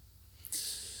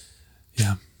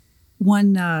 Yeah.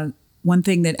 One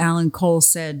thing that Alan Cole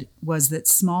said was that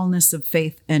smallness of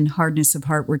faith and hardness of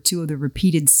heart were two of the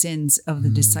repeated sins of the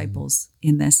disciples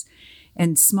in this.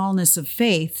 And smallness of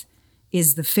faith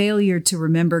is the failure to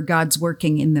remember God's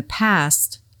working in the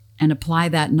past and apply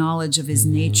that knowledge of his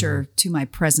nature to my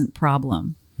present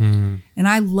problem. And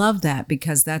I love that,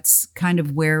 because that's kind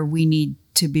of where we need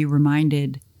to be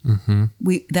reminded.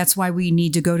 That's why we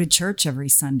need to go to church every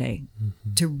Sunday,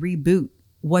 to reboot.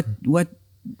 What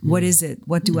is it?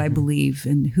 What do I believe?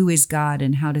 And who is God?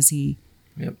 And how does he,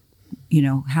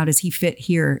 how does he fit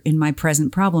here in my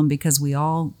present problem? Because we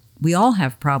all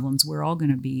have problems. We're all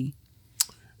going to be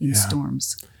in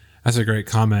storms. That's a great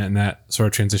comment. And that sort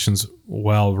of transitions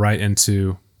well right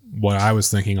into what I was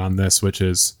thinking on this, which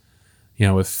is,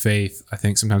 with faith, I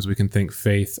think sometimes we can think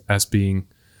faith as being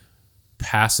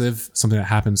passive, something that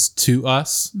happens to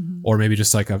us, or maybe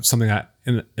just like something that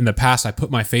in the past, I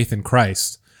put my faith in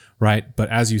Christ. Right. But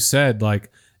as you said,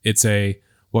 like, it's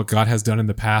what God has done in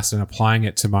the past and applying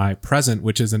it to my present,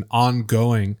 which is an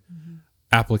ongoing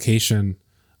application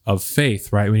of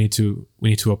faith, right? We need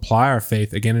to apply our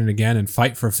faith again and again and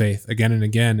fight for faith again and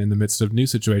again in the midst of new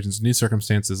situations, new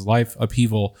circumstances, life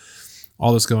upheaval,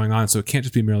 all this going on. So it can't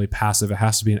just be merely passive. It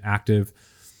has to be an active,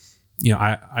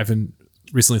 I've been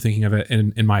recently thinking of it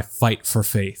in my fight for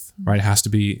faith, right? It has to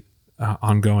be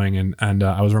ongoing. And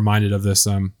I was reminded of this,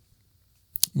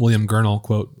 William Gurnall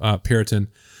quote, Puritan.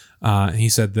 He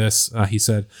said this, he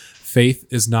said, "Faith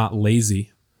is not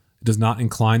lazy. It does not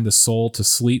incline the soul to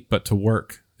sleep, but to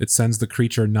work. It sends the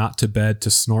creature not to bed to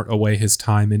snort away his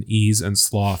time in ease and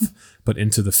sloth, but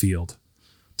into the field."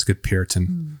 It's a good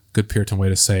Puritan way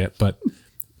to say it, but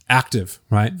active,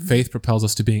 right? Faith propels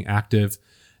us to being active,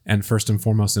 and first and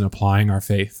foremost in applying our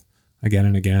faith again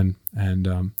and again. And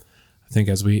I think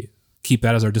as we keep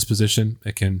that as our disposition,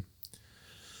 it can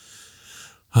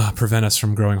prevent us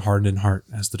from growing hardened in heart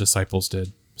as the disciples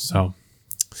did. So,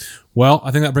 well,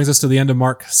 I think that brings us to the end of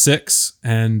Mark 6,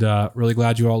 and really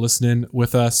glad you all listening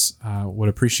with us. Would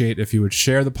appreciate if you would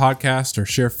share the podcast or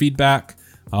share feedback.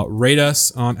 Rate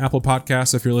us on Apple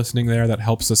Podcasts if you're listening there. That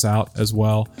helps us out as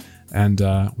well. And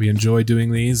we enjoy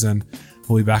doing these, and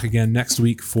we'll be back again next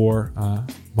week for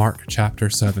Mark chapter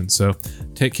 7. So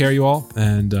take care, you all,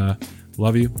 and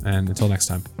love you. And until next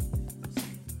time.